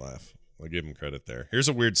made me laugh. I'll give him credit there. Here's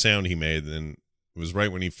a weird sound he made, and it was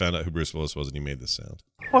right when he found out who Bruce Willis was, and he made this sound.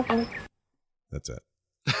 That's it.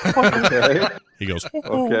 Okay. He goes,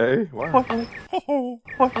 okay. Wow.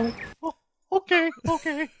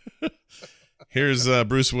 Okay. Here's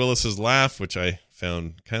Bruce Willis's laugh, which I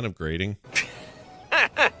found kind of grating.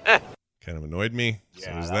 Kind of annoyed me.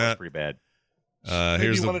 Yeah, so was that was pretty bad. Maybe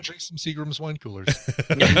Here's you the... want to drink some Seagram's wine coolers.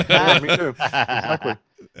 Yeah, me too. Exactly.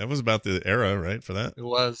 That was about the era, right, for that? It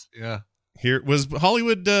was, yeah. Here was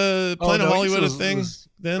Hollywood, Planet Hollywood a thing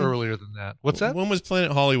then? Earlier than that. What's that? When was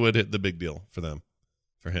Planet Hollywood hit the big deal for them?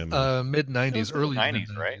 For him? Mid-90s, early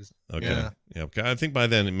 90s, right? Okay. Yeah. I think by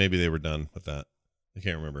then maybe they were done with that. I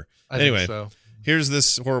can't remember. Anyway, so. Here's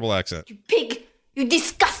this horrible accent. You pig! You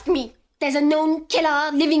disgust me! There's a known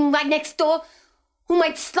killer living right next door who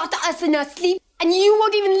might slaughter us in our sleep, and you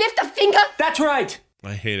won't even lift a finger? That's right!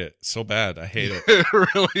 I hate it so bad. I hate it.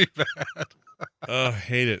 Really bad. I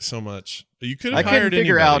hate it so much. You could have I couldn't hired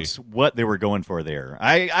figure anybody. out what they were going for there.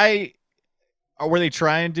 Were they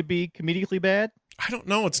trying to be comedically bad? I don't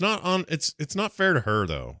know. It's not on. It's not fair to her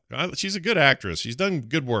though. She's a good actress. She's done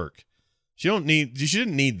good work. She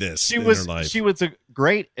didn't need this in her life. She was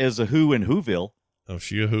great as a Who in Whoville. Oh,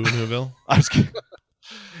 she a Who in Whoville? I was kidding.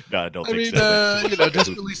 No, I don't think so.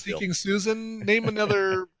 Desperately Seeking Susan. Name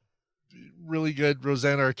another really good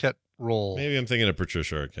Rosanna Arquette role. Maybe I'm thinking of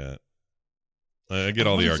Patricia Arquette. I get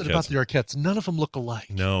all the What is it Arquettes. about the Arquettes? None of them look alike.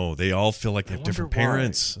 No, they all feel like they have different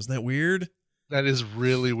parents. Isn't that weird? That is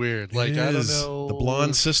really weird. Like, I don't know. The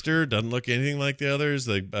blonde sister doesn't look anything like the others.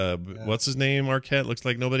 What's his name? Arquette looks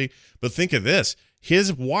like nobody. But think of this.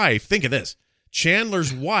 His wife, think of this.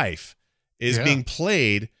 Chandler's wife is being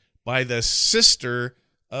played by the sister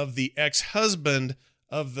of the ex-husband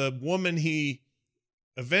of the woman he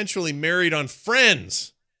eventually married on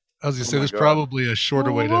Friends. I was going to say, there's probably a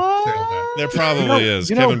shorter way to say that. There probably is.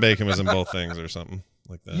 Kevin Bacon was in both things or something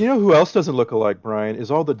like that. You know who else doesn't look alike, Brian?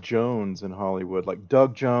 Is all the Jones in Hollywood, like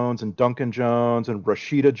Doug Jones and Duncan Jones and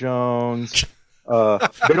Rashida Jones.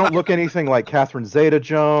 They don't look anything like Catherine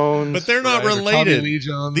Zeta-Jones. But they're not related.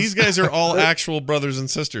 Jones. These guys are all actual brothers and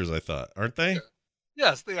sisters, I thought. Aren't they?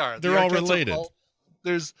 Yes, they are. They're all related.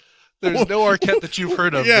 There's no Arquette that you've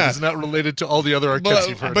heard of that is not related to all the other Arquettes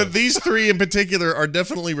you've heard of. But these three in particular are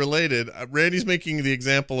definitely related. Randy's making the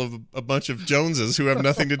example of a bunch of Joneses who have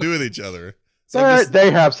nothing to do with each other. So they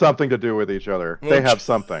have something to do with each other. They have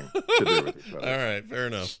something to do with each other. All right, fair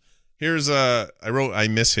enough. Here's I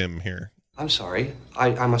miss him here. I'm sorry.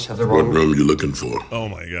 I must have the wrong... What room you looking for? Oh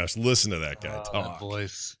my gosh, listen to that guy talk. That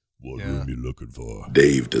voice. What room you looking for?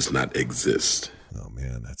 Dave does not exist. Oh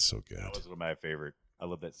man, that's so good. That was one of my favorite. I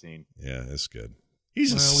love that scene. Yeah, it's good. We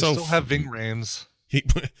still have Ving Rhames.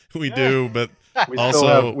 We do, but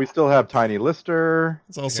we still have Tiny Lister.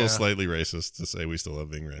 It's also slightly racist to say we still have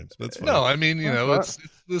Ving Rhames. That's fine. No, I mean, it's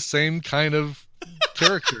the same kind of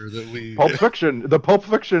character that we... The Pulp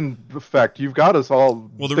Fiction effect. You've got us all...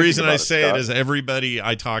 Well, the reason I say it is everybody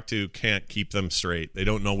I talk to can't keep them straight. They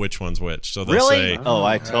don't know which one's which. So they'll say... Oh,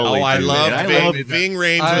 I totally I do. love Ving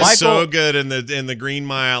Rhames was so good in the Green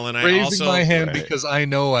Mile, and I raising my hand because I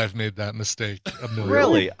know I've made that mistake.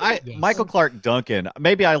 Really? Michael Clark Duncan,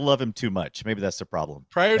 maybe I love him too much. Maybe that's the problem.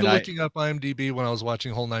 Prior to looking up IMDb when I was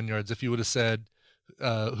watching Whole Nine Yards, if you would have said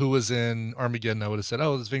who was in Armageddon, I would have said,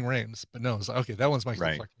 oh, it's Ving Rhames. But no, it's like, okay, that one's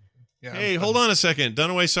Michael Clark. Yeah, hey, hold on a second.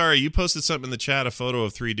 Dunaway, sorry, you posted something in the chat, a photo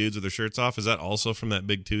of three dudes with their shirts off. Is that also from that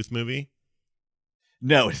Big Tooth movie?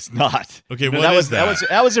 No, it's not. Okay, what is that?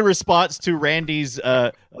 That was in response to Randy's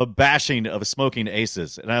bashing of Smoking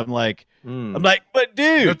Aces. And I'm like, but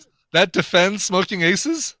dude. That defends Smoking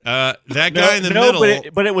Aces? That guy in the middle.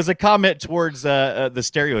 But it was a comment towards the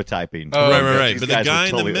stereotyping. Oh, right. But the guy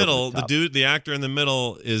in the middle, the actor in the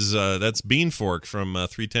middle is that's Beanfork from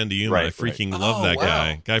 3:10 to Yuma. I freaking love that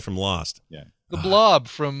guy. Guy from Lost. Yeah. The Blob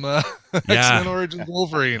from X-Men Origins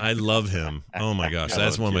Wolverine. I love him. Oh my gosh,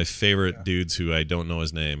 that's one of my favorite dudes who I don't know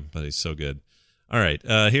his name, but he's so good. All right,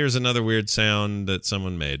 here's another weird sound that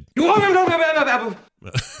someone made.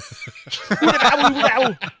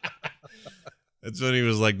 That's when he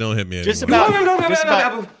was like, "Don't hit me anymore." Just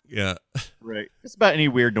about yeah, right. Just about any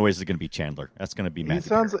weird noise is going to be Chandler. That's going to be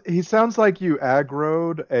Matthew. He sounds like you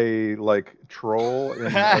aggroed a troll in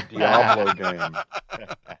a Diablo game.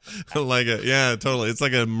 Like totally. It's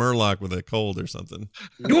like a Murloc with a cold or something.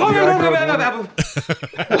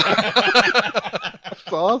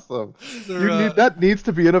 That's awesome. That needs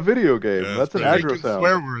to be in a video game. Yeah, that's an They're aggro making sound.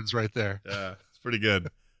 swear words right there. Yeah, it's pretty good.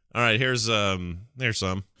 All right, here's some.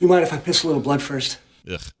 You mind if I piss a little blood first?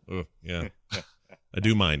 Ugh. Oh, yeah. I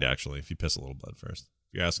do mind, actually, if you piss a little blood first.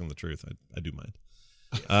 If you're asking the truth, I do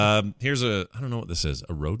mind. Here's I don't know what this is.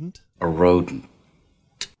 A rodent? A rodent.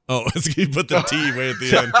 Oh, you put the T way at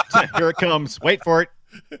the end. Here it comes. Wait for it.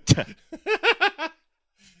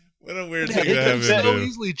 What a weird They thing could to have have so him do.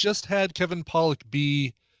 easily just had Kevin Pollak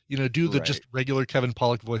do the Right. just regular Kevin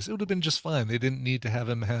Pollak voice. It would have been just fine. They didn't need to have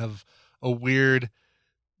him have a weird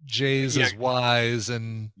J's as Y's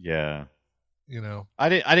and Yeah.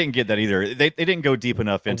 I I didn't get that either. They didn't go deep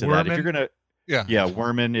enough into that. If you're Werman? gonna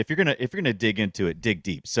Werman. If you're gonna dig into it, dig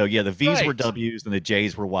deep. So yeah, the V's were Right. W's and the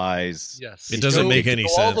J's were Y's. Yes. It doesn't make any go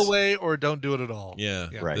sense. all the way or don't do it at all. Yeah,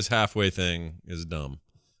 Right. This halfway thing is dumb.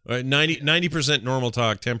 All right, 90% normal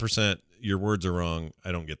talk, 10% your words are wrong.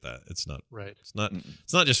 I don't get that. It's not Right. It's not.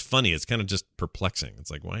 It's not just funny. It's kind of just perplexing. It's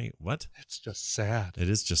like, why? What? It's just sad. It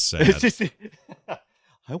is just It's sad. just,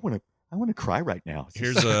 I want to cry right now. It's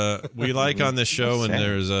Here's just- we like on this show when sad.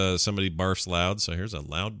 there's somebody barfs loud. So here's a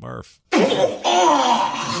loud barf.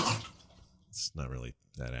 It's not really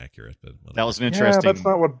that accurate, but whatever. That was an Yeah, interesting. that's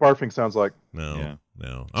not what barfing sounds like. No.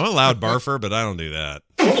 I'm a loud barfer, but I don't do that.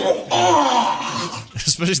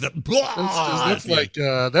 Especially the That's like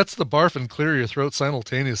that's the barf and clear your throat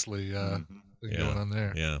simultaneously thing Yeah. going on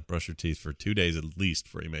there. Yeah, brush your teeth for 2 days at least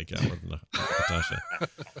before you make out with Natasha.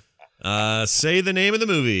 Say the name of the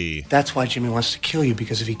movie. That's why Jimmy wants to kill you,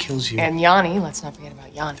 because if he kills you, And Yanni, let's not forget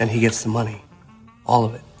about Yanni. then he gets the money. All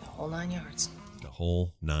of it. The whole 9 yards. The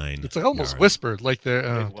whole 9. It's like almost yards. whispered, like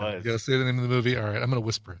they're. It was. You gotta say the name of the movie. All right, I'm gonna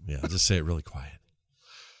whisper it. Yeah, just say it really quiet.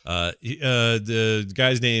 The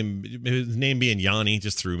guy's name, his name being Yanni,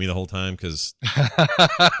 just threw me the whole time because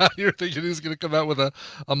You're thinking he's gonna come out with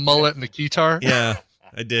a mullet and a guitar? yeah,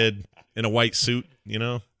 I did in a white suit.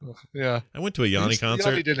 Yeah. I went to a Yanni concert.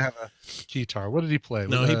 Yanni didn't have a guitar. What did he play?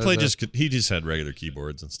 No, With, he played the- he just had regular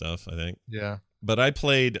keyboards and stuff, I think. Yeah. But I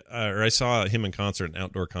played, or I saw him in concert, an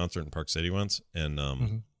outdoor concert in Park City once, and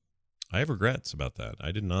I have regrets about that.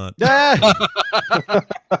 I did not.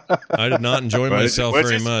 I did not enjoy But myself was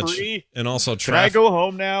very this much, free? and also Can I go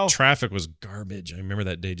home now? Traffic was garbage. I remember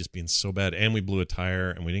that day just being so bad, and we blew a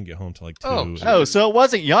tire, and we didn't get home till like 2. Oh, so it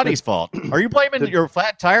wasn't Yanni's fault. Are you blaming your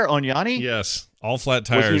flat tire on Yanni? Yes, all flat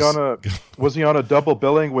tires. Was he on a double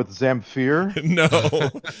billing with Zamfir?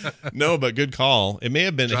 No, but good call. It may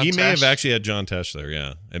have been. John He may have Tesh? actually had John Tesh there.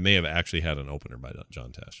 Yeah, it may have actually had an opener by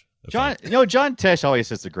John Tesh. John Tesh always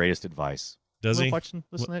has the greatest advice. Does You he? listen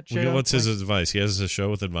to that Well, show? what's his advice? He has a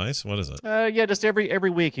show with advice. What is it? Yeah, just every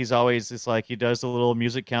week he's always, it's like he does a little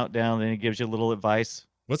music countdown, then he gives you a little advice.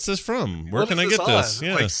 What's this from? Where What can is I this get on? this?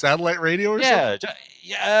 Yeah, Like satellite radio or Yeah, something?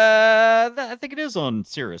 I think it is on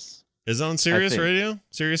Sirius. is it on Sirius think. Radio?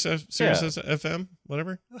 Sirius FM?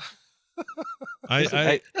 Whatever.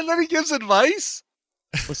 I And then he gives advice?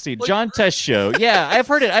 Let's see, John Tesh show. Yeah, I've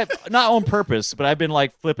heard it. Not on purpose, but I've been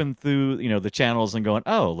like flipping through, the channels and going,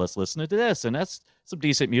 oh, let's listen to this, and that's some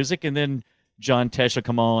decent music. And then John Tesh will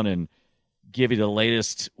come on and give you the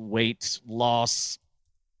latest weight loss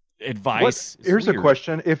advice. It's Here's a weird.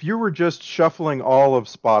 question: if you were just shuffling all of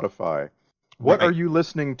Spotify, what Right. are you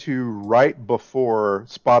listening to right before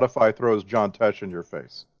Spotify throws John Tesh in your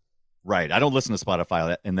face? Right. I don't listen to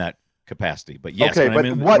Spotify in that capacity, but yes. Okay, when but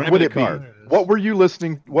I'm in, what when I'm would in it the be? car. What were you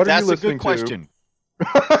listening? What That's are you a good listening question. to?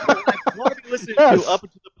 What are you listening Yes. to up to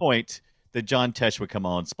the point that John Tesh would come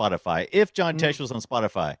on Spotify? If John Tesh was on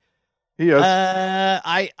Spotify, He is.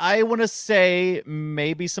 I want to say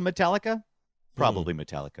maybe some Metallica, probably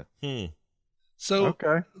Metallica. So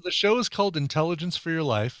Okay. the show is called Intelligence for Your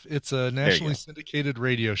Life. It's a you nationally go. syndicated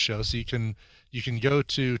radio show, so you can go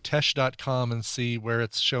to tesh.com and see where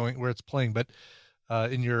it's playing, but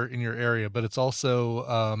in your area. But it's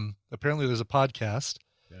also apparently there's a podcast,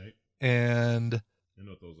 Okay. and I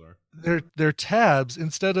know what those are. their tabs,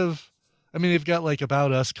 instead of, they've got like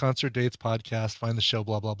About Us, concert dates, podcast, find the show,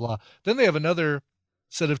 blah blah blah. Then they have another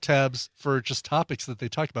set of tabs for just topics that they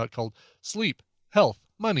talk about called sleep, health,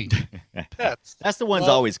 money, pets. That's the ones I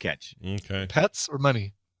Well, always catch. Okay. Pets or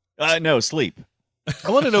money? No, sleep.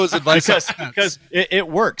 I want to know his advice on pets. because it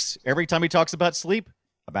works every time he talks about sleep.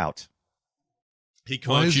 He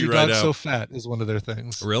Why conks is you your right dog out. so fat is one of their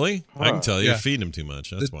things. Really? I can tell you. Yeah. You're feeding him too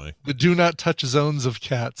much. That's why. The do not touch zones of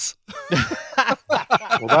cats.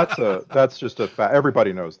 Well, that's just a fact.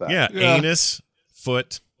 Everybody knows that. Yeah, Yeah. anus,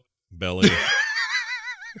 foot, belly.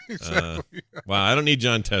 Exactly. Wow, I don't need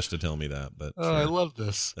John Tesh to tell me that, but I love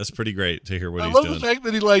this. That's pretty great to hear what I he's love doing. the fact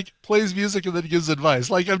that he like plays music and then gives advice.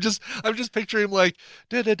 Like I'm just picturing him like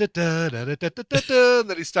da da da da da da da da da, and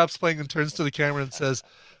then he stops playing and turns to the camera and says,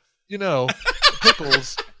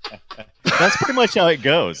 pickles. That's pretty much how it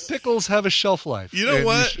goes. Pickles have a shelf life. You know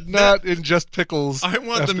what? You should not ingest pickles. I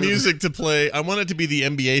want the music to play. I want it to be the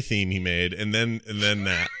NBA theme he made, and then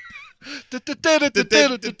that.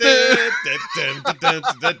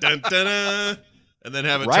 And then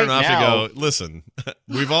have it turn off and go, listen,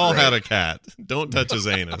 we've all had a cat. Don't touch his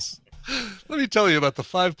anus. Let me tell you about the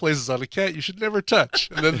 5 places on a cat you should never touch.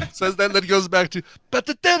 And then it says that, and then it goes back to.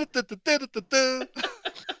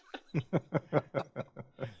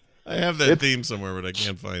 I have that theme somewhere, but I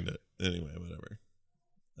can't find it. Anyway, whatever.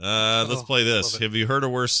 Let's play this. Have you heard a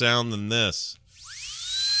worse sound than this?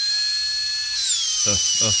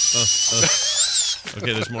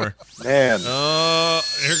 Okay, there's more. Man.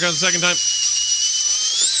 Here comes the second time.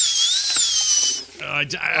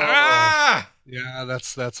 Yeah,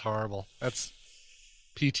 that's horrible. That's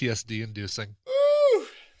PTSD inducing.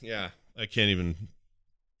 Yeah, I can't even.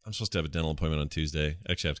 I'm supposed to have a dental appointment on Tuesday.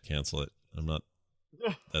 Actually, I have to cancel it. I'm not.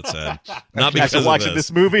 That's sad. Not because of watching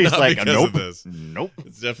this movie. It's like, nope, nope.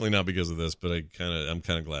 It's definitely not because of this, but I'm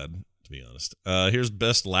kind of glad, to be honest. Here's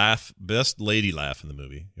best lady laugh in the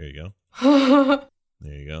movie. Here you go.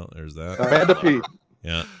 There you go. There's that. Amanda Pete.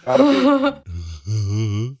 Yeah.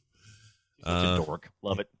 Such a dork.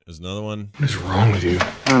 Love it. There's another one. What is wrong with you?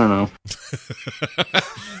 I don't know.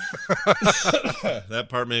 That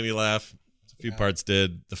part made me laugh. A few parts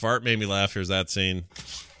did. The fart made me laugh. Here's that scene.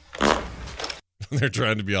 They're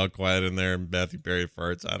trying to be all quiet in there, and Matthew Perry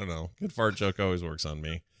farts. I don't know. Good fart joke always works on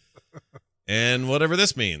me. And whatever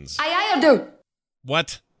this means. I hired you.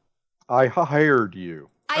 What? I hired you.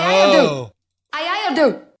 I hired you. I hired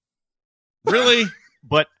you. Really?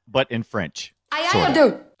 But in French. I hired you. I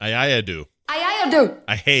do. I hired you.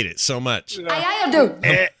 I hate it so much. I hired you.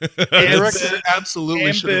 The director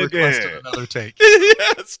absolutely should have requested another take.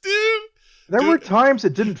 Yes, dude. There were times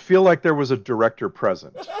it didn't feel like there was a director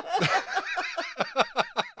present.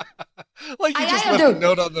 Like you just left a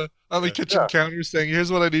note on the kitchen counter saying,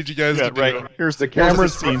 "Here's what I need you guys to do." Right. Here's the camera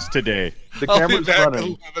scenes today. The camera's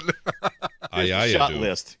running. Shot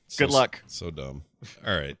list. Good luck. So dumb.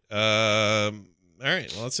 All right. All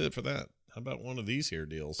right. Well, that's it for that. How about one of these here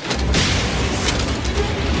deals?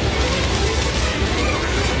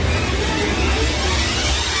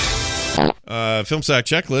 Film Sack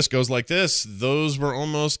checklist goes like this. Those were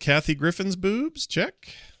almost Kathy Griffin's boobs. Check.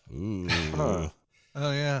 Ooh.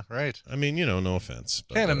 Oh, yeah, right. I mean, no offense.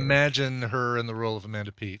 But can't imagine her in the role of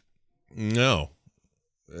Amanda Pete. No.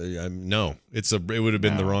 No. It would have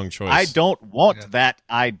been the wrong choice. I don't want that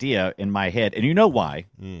idea in my head. And you know why.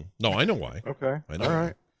 No, I know why. Okay. I know all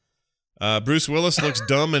why. right. Bruce Willis looks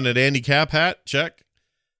dumb in an Andy Capp hat. Check.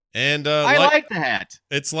 And I like the hat.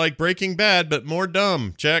 It's like Breaking Bad, but more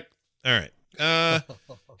dumb. Check. All right.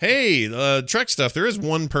 Hey, Trek stuff. There is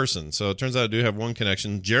one person, so it turns out I do have one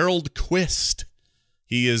connection. Gerald Quist.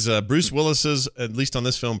 He is Bruce Willis's, at least on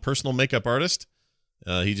this film, personal makeup artist.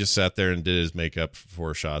 He just sat there and did his makeup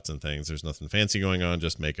for shots and things. There's nothing fancy going on,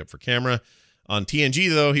 just makeup for camera. On TNG,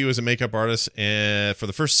 though, he was a makeup artist for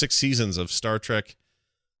the first 6 seasons of Star Trek.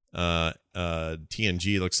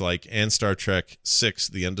 TNG looks like, and Star Trek 6,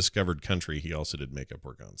 The Undiscovered Country. He also did makeup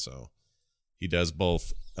work on, so he does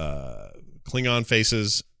both Klingon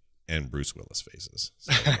faces and Bruce Willis faces.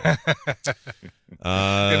 So, in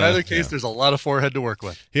either case, there's a lot of forehead to work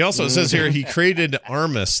with. He also says here he created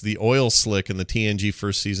Armus, the oil slick, in the TNG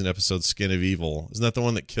first season episode "Skin of Evil." Isn't that the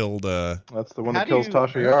one that killed? That's the one that kills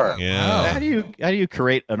Tasha Yar. Yeah. How do you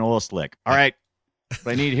create an oil slick? All right,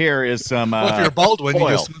 what I need here is some. Well, if you're Baldwin, you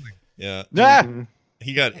go swimming. Yeah. Ah!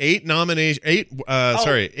 He got 8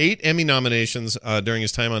 Emmy nominations during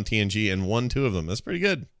his time on TNG and won 2 of them. That's pretty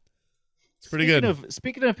good. It's pretty good.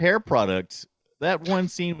 Speaking of hair products, that one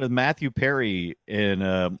scene with Matthew Perry and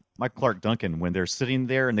Michael Clark Duncan when they're sitting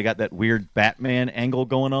there and they got that weird Batman angle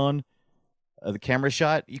going on, the camera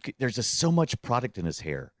shot. There's just so much product in his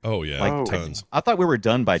hair. Oh yeah, tons. I thought we were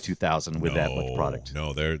done by 2000 with that much product. No,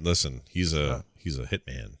 listen. He's a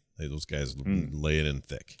hitman. Those guys lay it in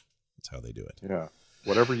thick. That's how they do it. Yeah.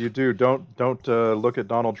 Whatever you do, don't look at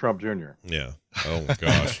Donald Trump Jr. Yeah. Oh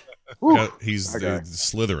gosh. He's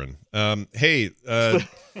Slytherin. Hey,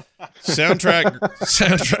 soundtrack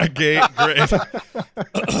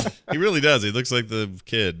great. He really does. He looks like the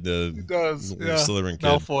kid. He does. Yeah. Slytherin kid.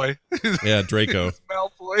 Malfoy. Yeah, Draco.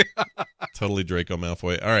 Malfoy. Totally Draco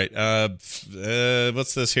Malfoy. All right.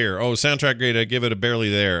 What's this here? Oh, soundtrack great. I give it a barely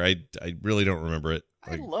there. I really don't remember it.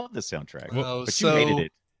 I love the soundtrack, Oh, but you hated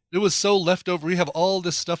it. It was so leftover. We have all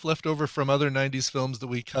this stuff left over from other '90s films that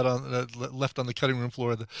we cut on, left on the cutting room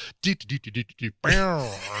floor. The and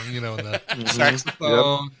the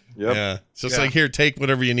saxophone. Yep. Yeah, it's just like, here, take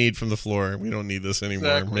whatever you need from the floor. We don't need this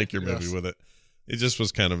anymore. Exactly. Make your movie with it. It just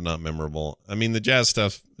was kind of not memorable. I mean, the jazz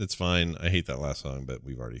stuff, it's fine. I hate that last song, but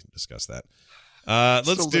we've already discussed that.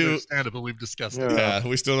 Let's do. Understandable. We've discussed it. Yeah,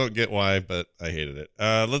 we still don't get why, but I hated it.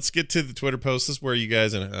 Let's get to the Twitter post. This is where you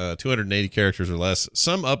guys in 280 characters or less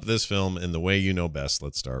sum up this film in the way you know best.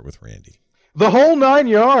 Let's start with Randy. The Whole Nine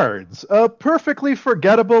Yards, a perfectly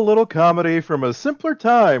forgettable little comedy from a simpler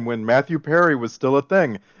time when Matthew Perry was still a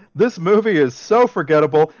thing. This movie is so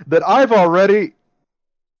forgettable that I've already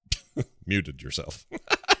muted yourself.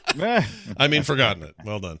 I mean, forgotten it.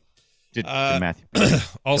 Well done. Did Matthew Perry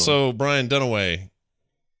also, Brian Dunaway.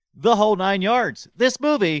 The Whole Nine Yards. This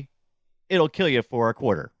movie, it'll kill you for a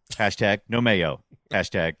quarter. Hashtag no mayo.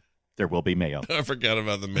 Hashtag there will be mayo. I forgot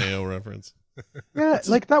about the mayo reference. Yeah,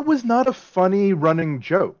 like that was not a funny running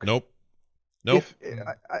joke. Nope.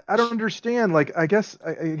 I don't understand. Like, I guess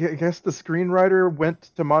the screenwriter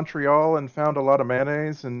went to Montreal and found a lot of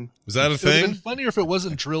mayonnaise. And was that a It would have thing? been funnier if it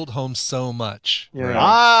wasn't drilled home so much.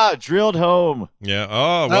 Yeah. Drilled home. Yeah.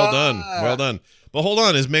 Oh, well done. Well done. But hold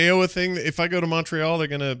on, is mayo a thing? If I go to Montreal, they're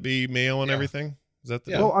gonna be mayo on everything? Is that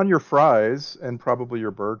the Well, on your fries and probably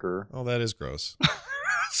your burger. Oh, that is gross.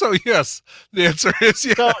 So yes, the answer is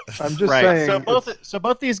yes. So, I'm just right. saying. So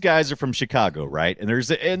both these guys are from Chicago, right? And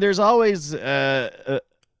there's always there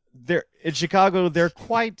in Chicago they're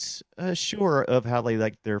quite sure of how they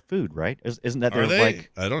like their food, right? Isn't that Are their they?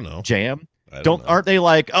 like I don't know. jam? I don't know. Aren't they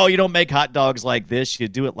like, oh, you don't make hot dogs like this, you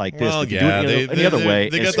do it like this. Well, If you yeah, do it any other way,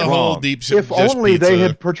 they got it's the whole wrong. deep If dish only they pizza.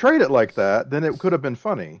 had portrayed it like that, then it could have been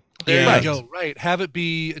funny. There Yeah. you go. Right. Have it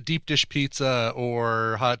be deep dish pizza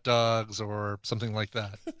or hot dogs or something like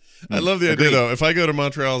that. I love the idea, though. If I go to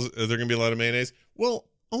Montreal, is there going to be a lot of mayonnaise? Well,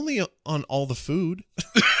 only on all the food.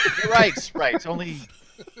 right. It's only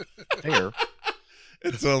there.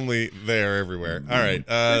 It's only there everywhere. All right.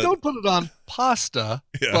 They don't put it on pasta,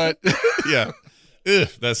 Yeah. but Yeah. Ugh,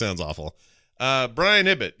 that sounds awful. Brian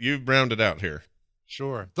Ibbett, you've rounded out here.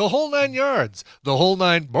 sure. The whole 9 yards. The whole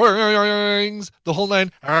 9 boings. The whole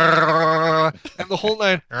 9 and the whole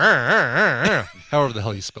 9 however the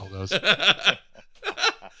hell you spell those. That's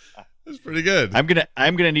pretty good. I'm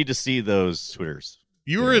gonna need to see those Twitters.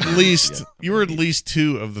 You were at least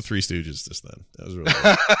two of the Three Stooges just then. That was really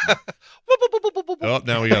good. Oh,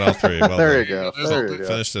 now we got all three. Well There done. you go. There you go.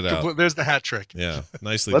 Finished it out. There's the hat trick. Yeah,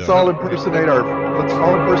 nicely Let's done. all impersonate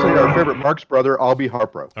our favorite Marx brother. I'll be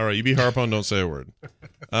Harpo. All right, you be Harpo, don't say a word.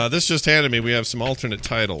 This just handed me. We have some alternate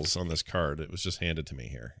titles on this card. It was just handed to me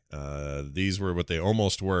here. These were what they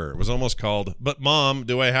almost were. It was almost called, "But Mom,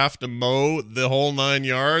 do I have to mow the whole 9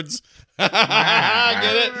 yards?" Get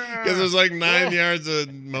it? Because there's like 9 yards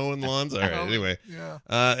of mowing lawns. All right, anyway. Yeah.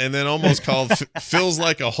 And then almost called "Feels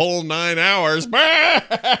Like a Whole 9 Hours." All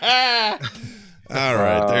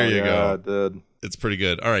right, there you go. Dude. It's pretty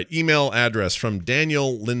good. All right. Email address from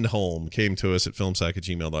Daniel Lindholm came to us at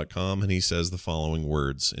filmsack@gmail.com, and he says the following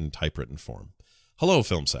words in typewritten form. Hello,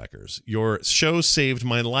 Filmsackers. Your show saved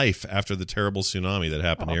my life after the terrible tsunami that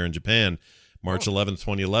happened here in Japan, March 11th,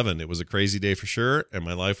 2011. It was a crazy day for sure, and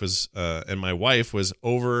my wife was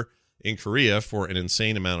over in Korea for an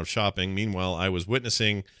insane amount of shopping. Meanwhile, I was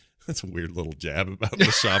witnessing... That's a weird little jab about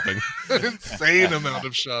the shopping. Insane amount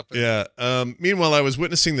of shopping. Yeah. Meanwhile, I was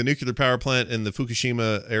witnessing the nuclear power plant in the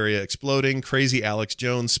Fukushima area exploding, crazy Alex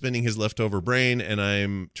Jones spinning his leftover brain, and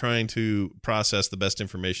I'm trying to process the best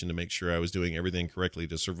information to make sure I was doing everything correctly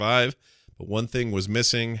to survive. But one thing was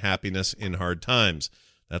missing: happiness in hard times.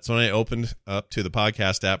 That's when I opened up to the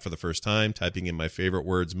podcast app for the first time, typing in my favorite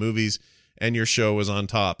words, movies, and your show was on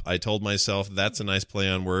top. I told myself, that's a nice play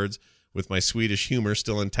on words. With my Swedish humor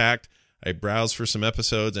still intact, I browsed for some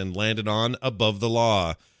episodes and landed on Above the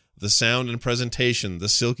Law. The sound and presentation, the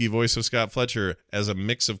silky voice of Scott Fletcher as a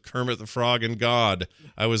mix of Kermit the Frog and God.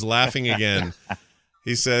 I was laughing again.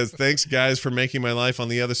 He says, thanks, guys, for making my life on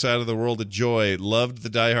the other side of the world a joy. Loved the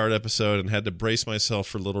Die Hard episode and had to brace myself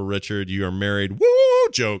for Little Richard. You are married. Woo!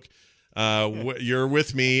 Joke. You're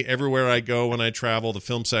with me everywhere I go when I travel. The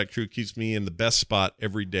FilmSack crew keeps me in the best spot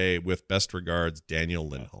every day. With best regards, Daniel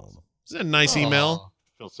Lindholm. Is that a nice email?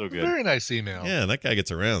 Feels so good. Very nice email. Yeah, that guy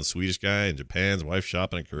gets around. Swedish guy in Japan's wife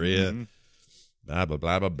shopping in Korea. Mhm. Blah, blah,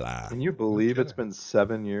 blah, blah, blah. Can you believe it's been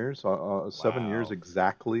 7 years? 7 years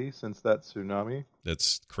exactly since that tsunami.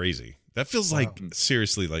 That's crazy. That feels like,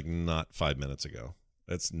 seriously, like not 5 minutes ago.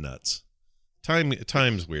 That's nuts.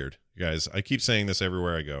 Time's weird, guys. I keep saying this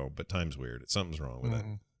everywhere I go, but time's weird. Something's wrong with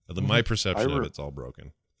it. My perception of it's all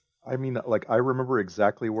broken. I mean, like, I remember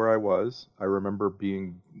exactly where I was. I remember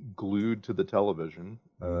being glued to the television,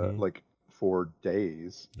 like, for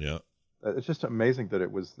days. Yeah. It's just amazing that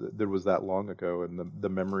it was that long ago, and the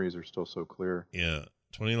memories are still so clear. Yeah.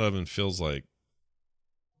 2011 feels like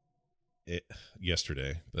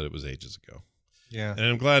yesterday, but it was ages ago. Yeah. And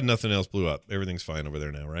I'm glad nothing else blew up. Everything's fine over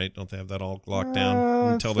there now, right? Don't they have that all locked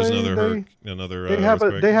down until there's another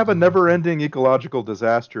earthquake? They have a never-ending ecological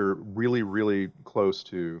disaster really, really close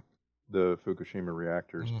to the Fukushima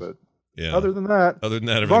reactors, but other than that,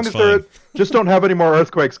 everything's as long as fine. just don't have any more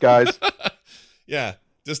earthquakes, guys. Yeah,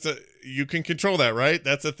 just you can control that, right?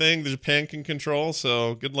 That's a thing that Japan can control.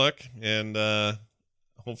 So good luck, and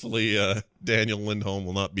hopefully Daniel Lindholm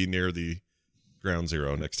will not be near the ground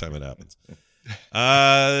zero next time it happens.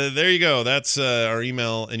 There you go. That's our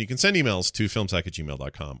email, and you can send emails to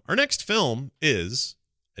filmsack@gmail.com. Our next film is,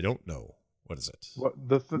 I don't know, what is it? What,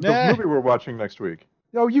 the movie we're watching next week.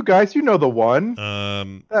 Oh, you guys, you know the one.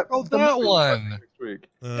 That one. Next week.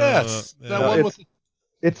 Yes, that one with.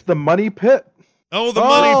 It's the Money Pit. Oh, the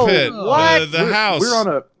Money Pit. What? The house. We're on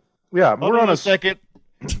a. Yeah, we're on a second.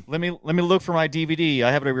 Let me look for my DVD.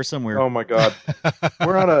 I have it over here somewhere. Oh my God,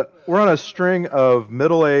 we're on a string of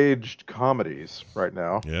middle-aged comedies right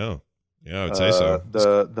now. Yeah, I'd say so.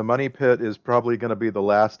 The Money Pit is probably going to be the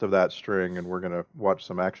last of that string, and we're going to watch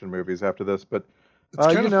some action movies after this. But it's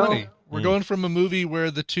kind of funny. We're going from a movie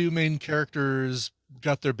where the two main characters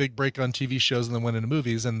got their big break on TV shows and then went into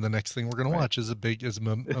movies, and the next thing we're going to watch is a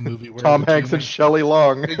movie where Tom Hanks and Shelley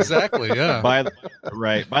Long. Exactly, yeah. By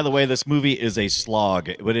the way, this movie is a slog,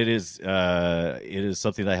 but it is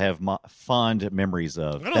something that I have fond memories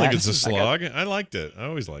of. I don't think it's a slog. I liked it. I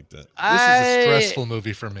always liked it. This is a stressful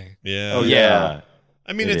movie for me. Yeah. Oh yeah.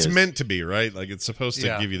 I mean, it's meant to be, right? Like it's supposed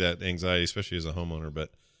to give you that anxiety, especially as a homeowner. But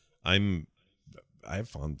I have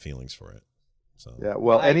fond feelings for it. So. Yeah,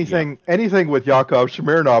 well, anything with Yakov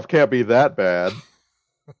Smirnoff can't be that bad.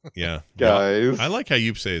 Yeah, guys. I like how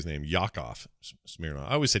you say his name, Yakov Smirnoff.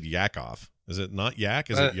 I always said Yakov. Is it not Yak?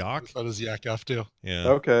 Is it Yak? So does Yakov too. Yeah.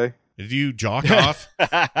 Okay. Did you jock off?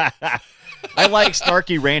 I like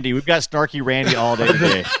Snarky Randy. We've got Snarky Randy all day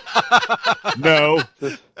today. No.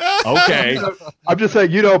 Okay. I'm just saying,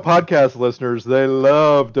 podcast listeners, they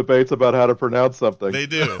love debates about how to pronounce something. They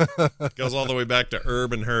do. It goes all the way back to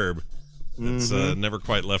Herb and Herb. It's never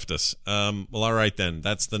quite left us. Well, all right then.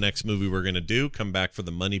 That's the next movie we're going to do. Come back for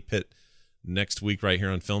the Money Pit next week right here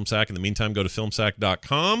on FilmSack. In the meantime, go to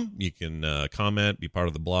filmsack.com. You can comment, be part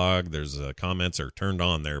of the blog. There's comments are turned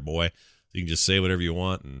on there, boy. So you can just say whatever you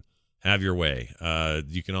want and have your way.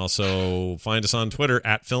 You can also find us on Twitter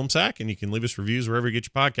at FilmSack, and you can leave us reviews wherever you get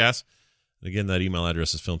your podcasts. And again, that email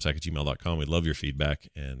address is filmsack@gmail.com. We love your feedback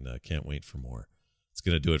and can't wait for more. It's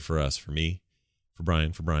going to do it for us, for me, for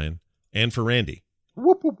Brian, and for Randy.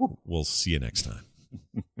 Whoop, whoop, whoop. We'll see you next time.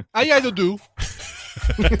 I do.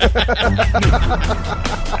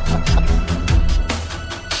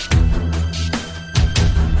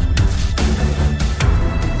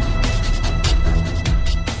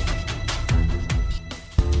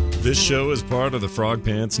 This show is part of the Frog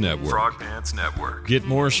Pants Network. Frog Pants Network. Get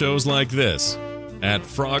more shows like this at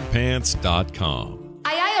frogpants.com.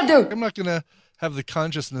 I do. I'm not going to have the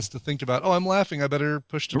consciousness to think about, I'm laughing, I better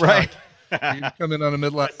push to talk. You come in on a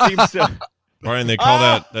mid-laugh. Brian, they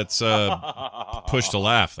call that's push to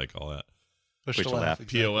laugh, they call that. Push to laugh.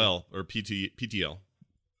 Exactly. POL or PTL.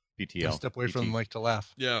 Step away from the mic to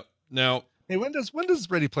laugh. Yeah. Now, hey, when does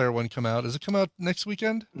Ready Player One come out? Does it come out next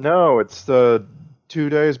weekend? No, it's 2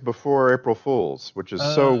 days before April Fool's, which is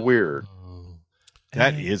so weird.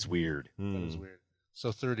 That is weird. That is weird. So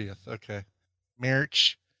 30th, okay.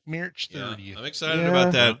 March 30th. Yeah, I'm excited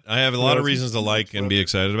about that. I have a lot of reasons to like and be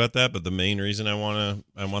excited about that, but the main reason I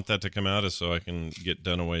want that to come out is so I can get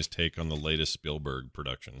Dunaway's take on the latest Spielberg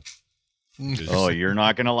production. Oh, you're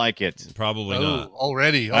not gonna like it. Probably not.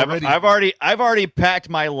 Already. I've already packed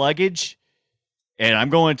my luggage, and I'm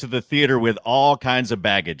going to the theater with all kinds of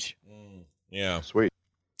baggage. Yeah, sweet.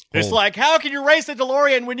 It's like, how can you race a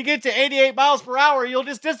DeLorean when you get to 88 miles per hour? You'll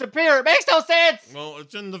just disappear. It makes no sense. Well,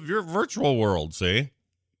 it's in your virtual world, see?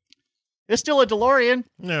 It's still a DeLorean.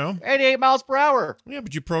 No. 88 miles per hour. Yeah,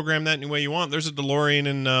 but you program that any way you want. There's a DeLorean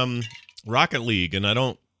in Rocket League, and I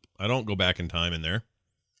don't go back in time in there.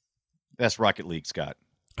 That's Rocket League, Scott.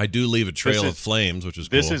 I do leave a trail of flames, which is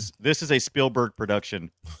cool. This is a Spielberg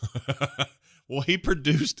production. Well, he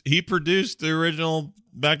produced the original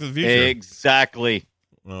Back to the Future. Exactly.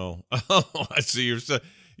 Oh, I see.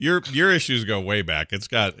 Your issues go way back. It's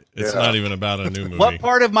not even about a new movie. What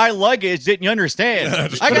part of my luggage didn't you understand?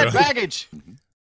 I got baggage.